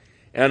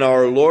and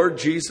our Lord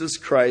Jesus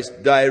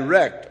Christ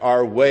direct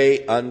our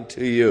way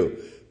unto you.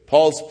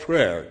 Paul's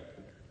prayer.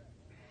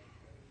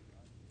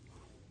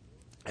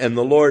 And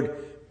the Lord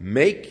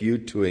make you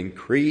to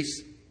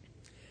increase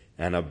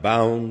and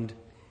abound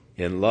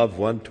in love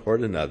one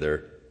toward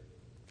another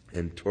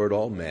and toward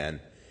all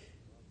men,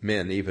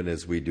 even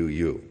as we do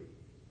you,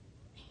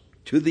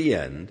 to the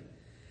end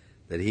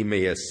that he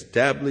may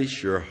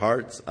establish your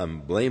hearts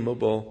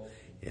unblameable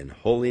in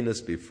holiness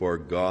before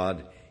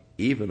God,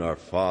 even our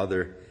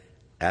Father,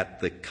 at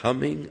the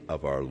coming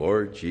of our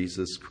Lord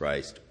Jesus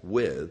Christ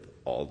with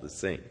all the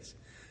saints.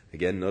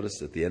 Again,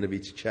 notice at the end of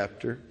each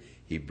chapter,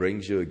 he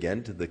brings you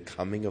again to the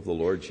coming of the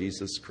Lord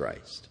Jesus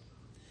Christ.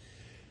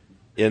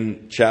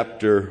 In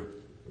chapter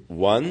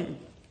 1,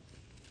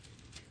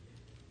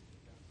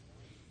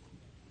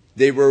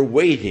 they were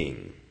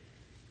waiting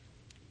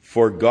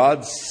for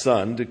God's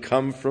Son to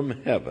come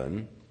from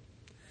heaven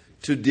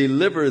to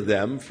deliver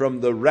them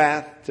from the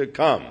wrath to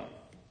come,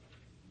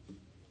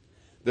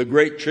 the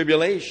great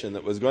tribulation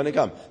that was going to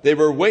come. They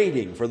were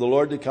waiting for the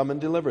Lord to come and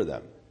deliver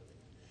them.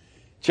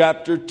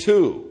 Chapter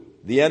 2,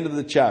 the end of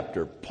the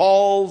chapter,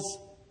 Paul's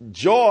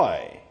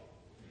joy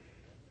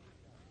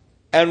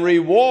and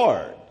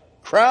reward,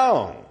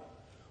 crown,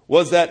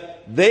 was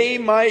that they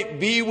might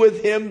be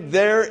with him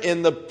there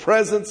in the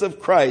presence of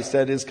Christ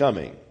at his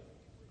coming.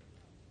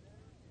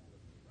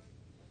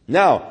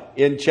 Now,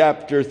 in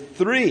chapter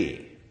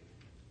 3,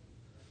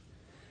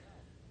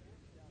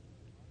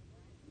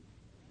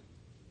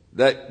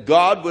 that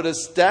God would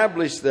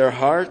establish their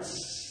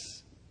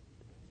hearts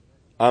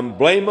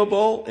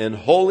unblameable in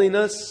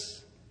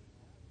holiness,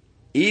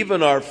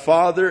 even our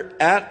Father,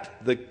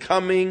 at the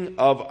coming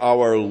of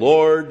our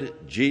Lord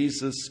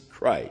Jesus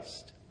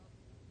Christ,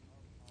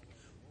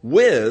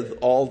 with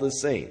all the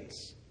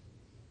saints.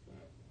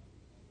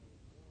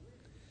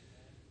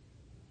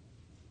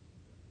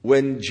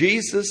 When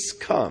Jesus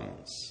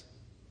comes,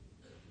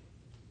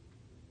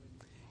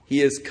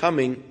 he is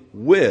coming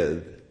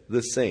with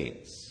the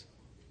saints,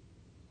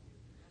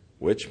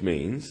 which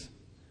means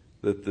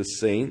that the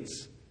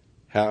saints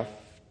have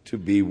to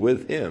be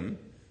with him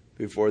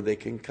before they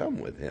can come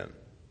with him.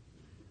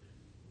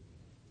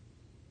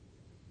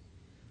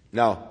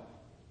 Now,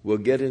 we'll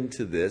get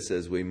into this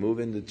as we move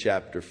into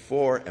chapter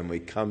 4 and we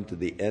come to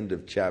the end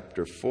of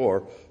chapter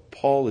 4.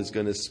 Paul is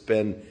going to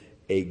spend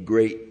a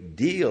great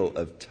deal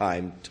of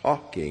time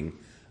talking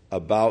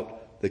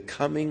about the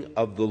coming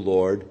of the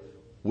Lord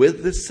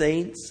with the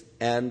saints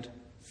and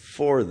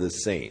for the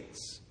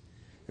saints.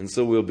 And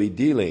so we'll be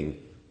dealing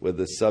with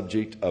the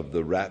subject of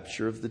the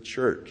rapture of the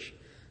church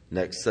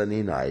next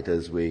Sunday night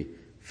as we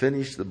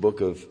finish the book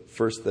of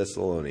 1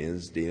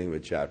 Thessalonians, dealing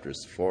with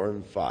chapters 4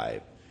 and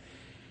 5.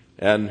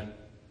 And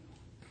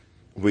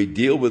we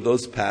deal with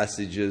those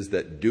passages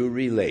that do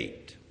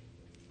relate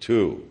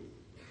to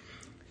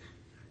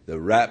the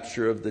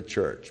rapture of the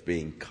church,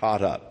 being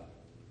caught up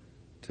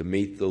to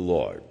meet the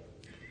Lord.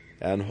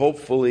 And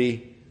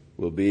hopefully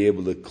we'll be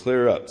able to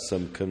clear up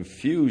some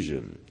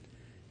confusion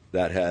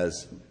that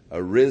has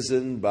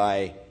arisen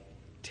by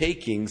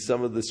taking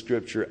some of the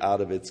scripture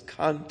out of its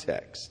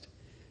context.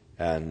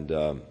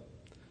 And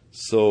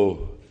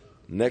so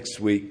next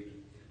week,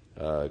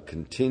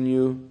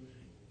 continue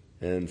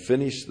and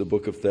finish the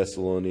book of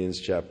Thessalonians,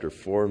 chapter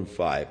 4 and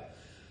 5.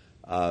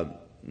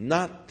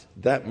 Not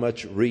that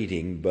much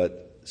reading,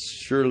 but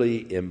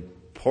surely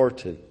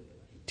important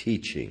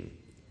teaching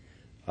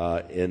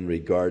in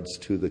regards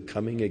to the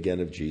coming again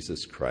of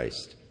Jesus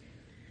Christ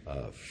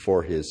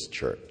for his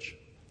church.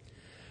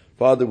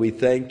 Father, we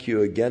thank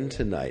you again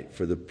tonight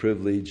for the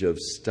privilege of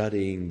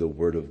studying the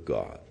Word of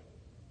God.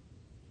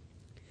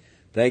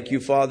 Thank you,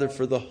 Father,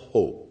 for the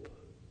hope,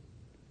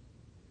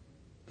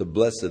 the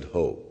blessed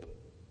hope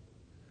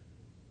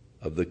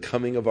of the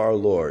coming of our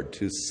Lord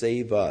to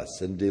save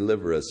us and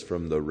deliver us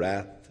from the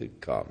wrath to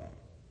come.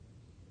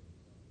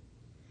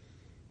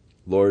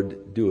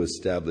 Lord, do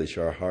establish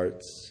our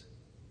hearts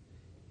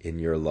in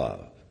your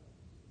love.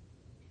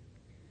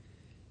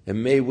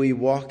 And may we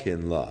walk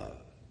in love.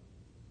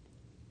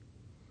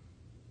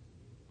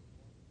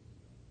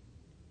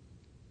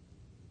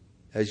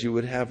 As you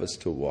would have us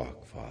to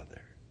walk,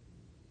 Father.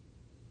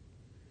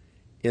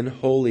 In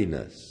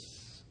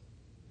holiness,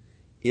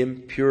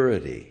 in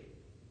purity,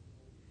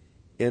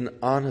 in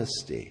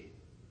honesty,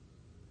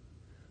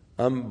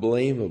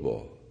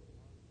 unblameable.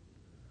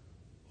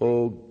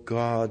 O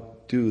God,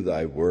 do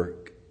thy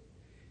work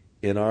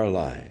in our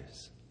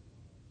lives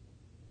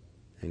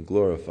and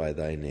glorify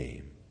thy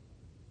name.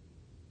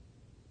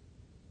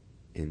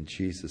 In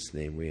Jesus'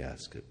 name we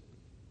ask it.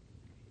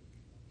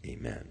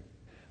 Amen.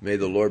 May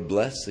the Lord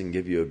bless and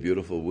give you a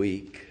beautiful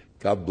week.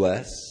 God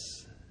bless.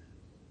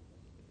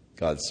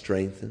 God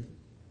strengthen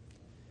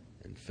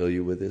and fill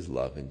you with his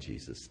love in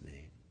Jesus'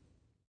 name.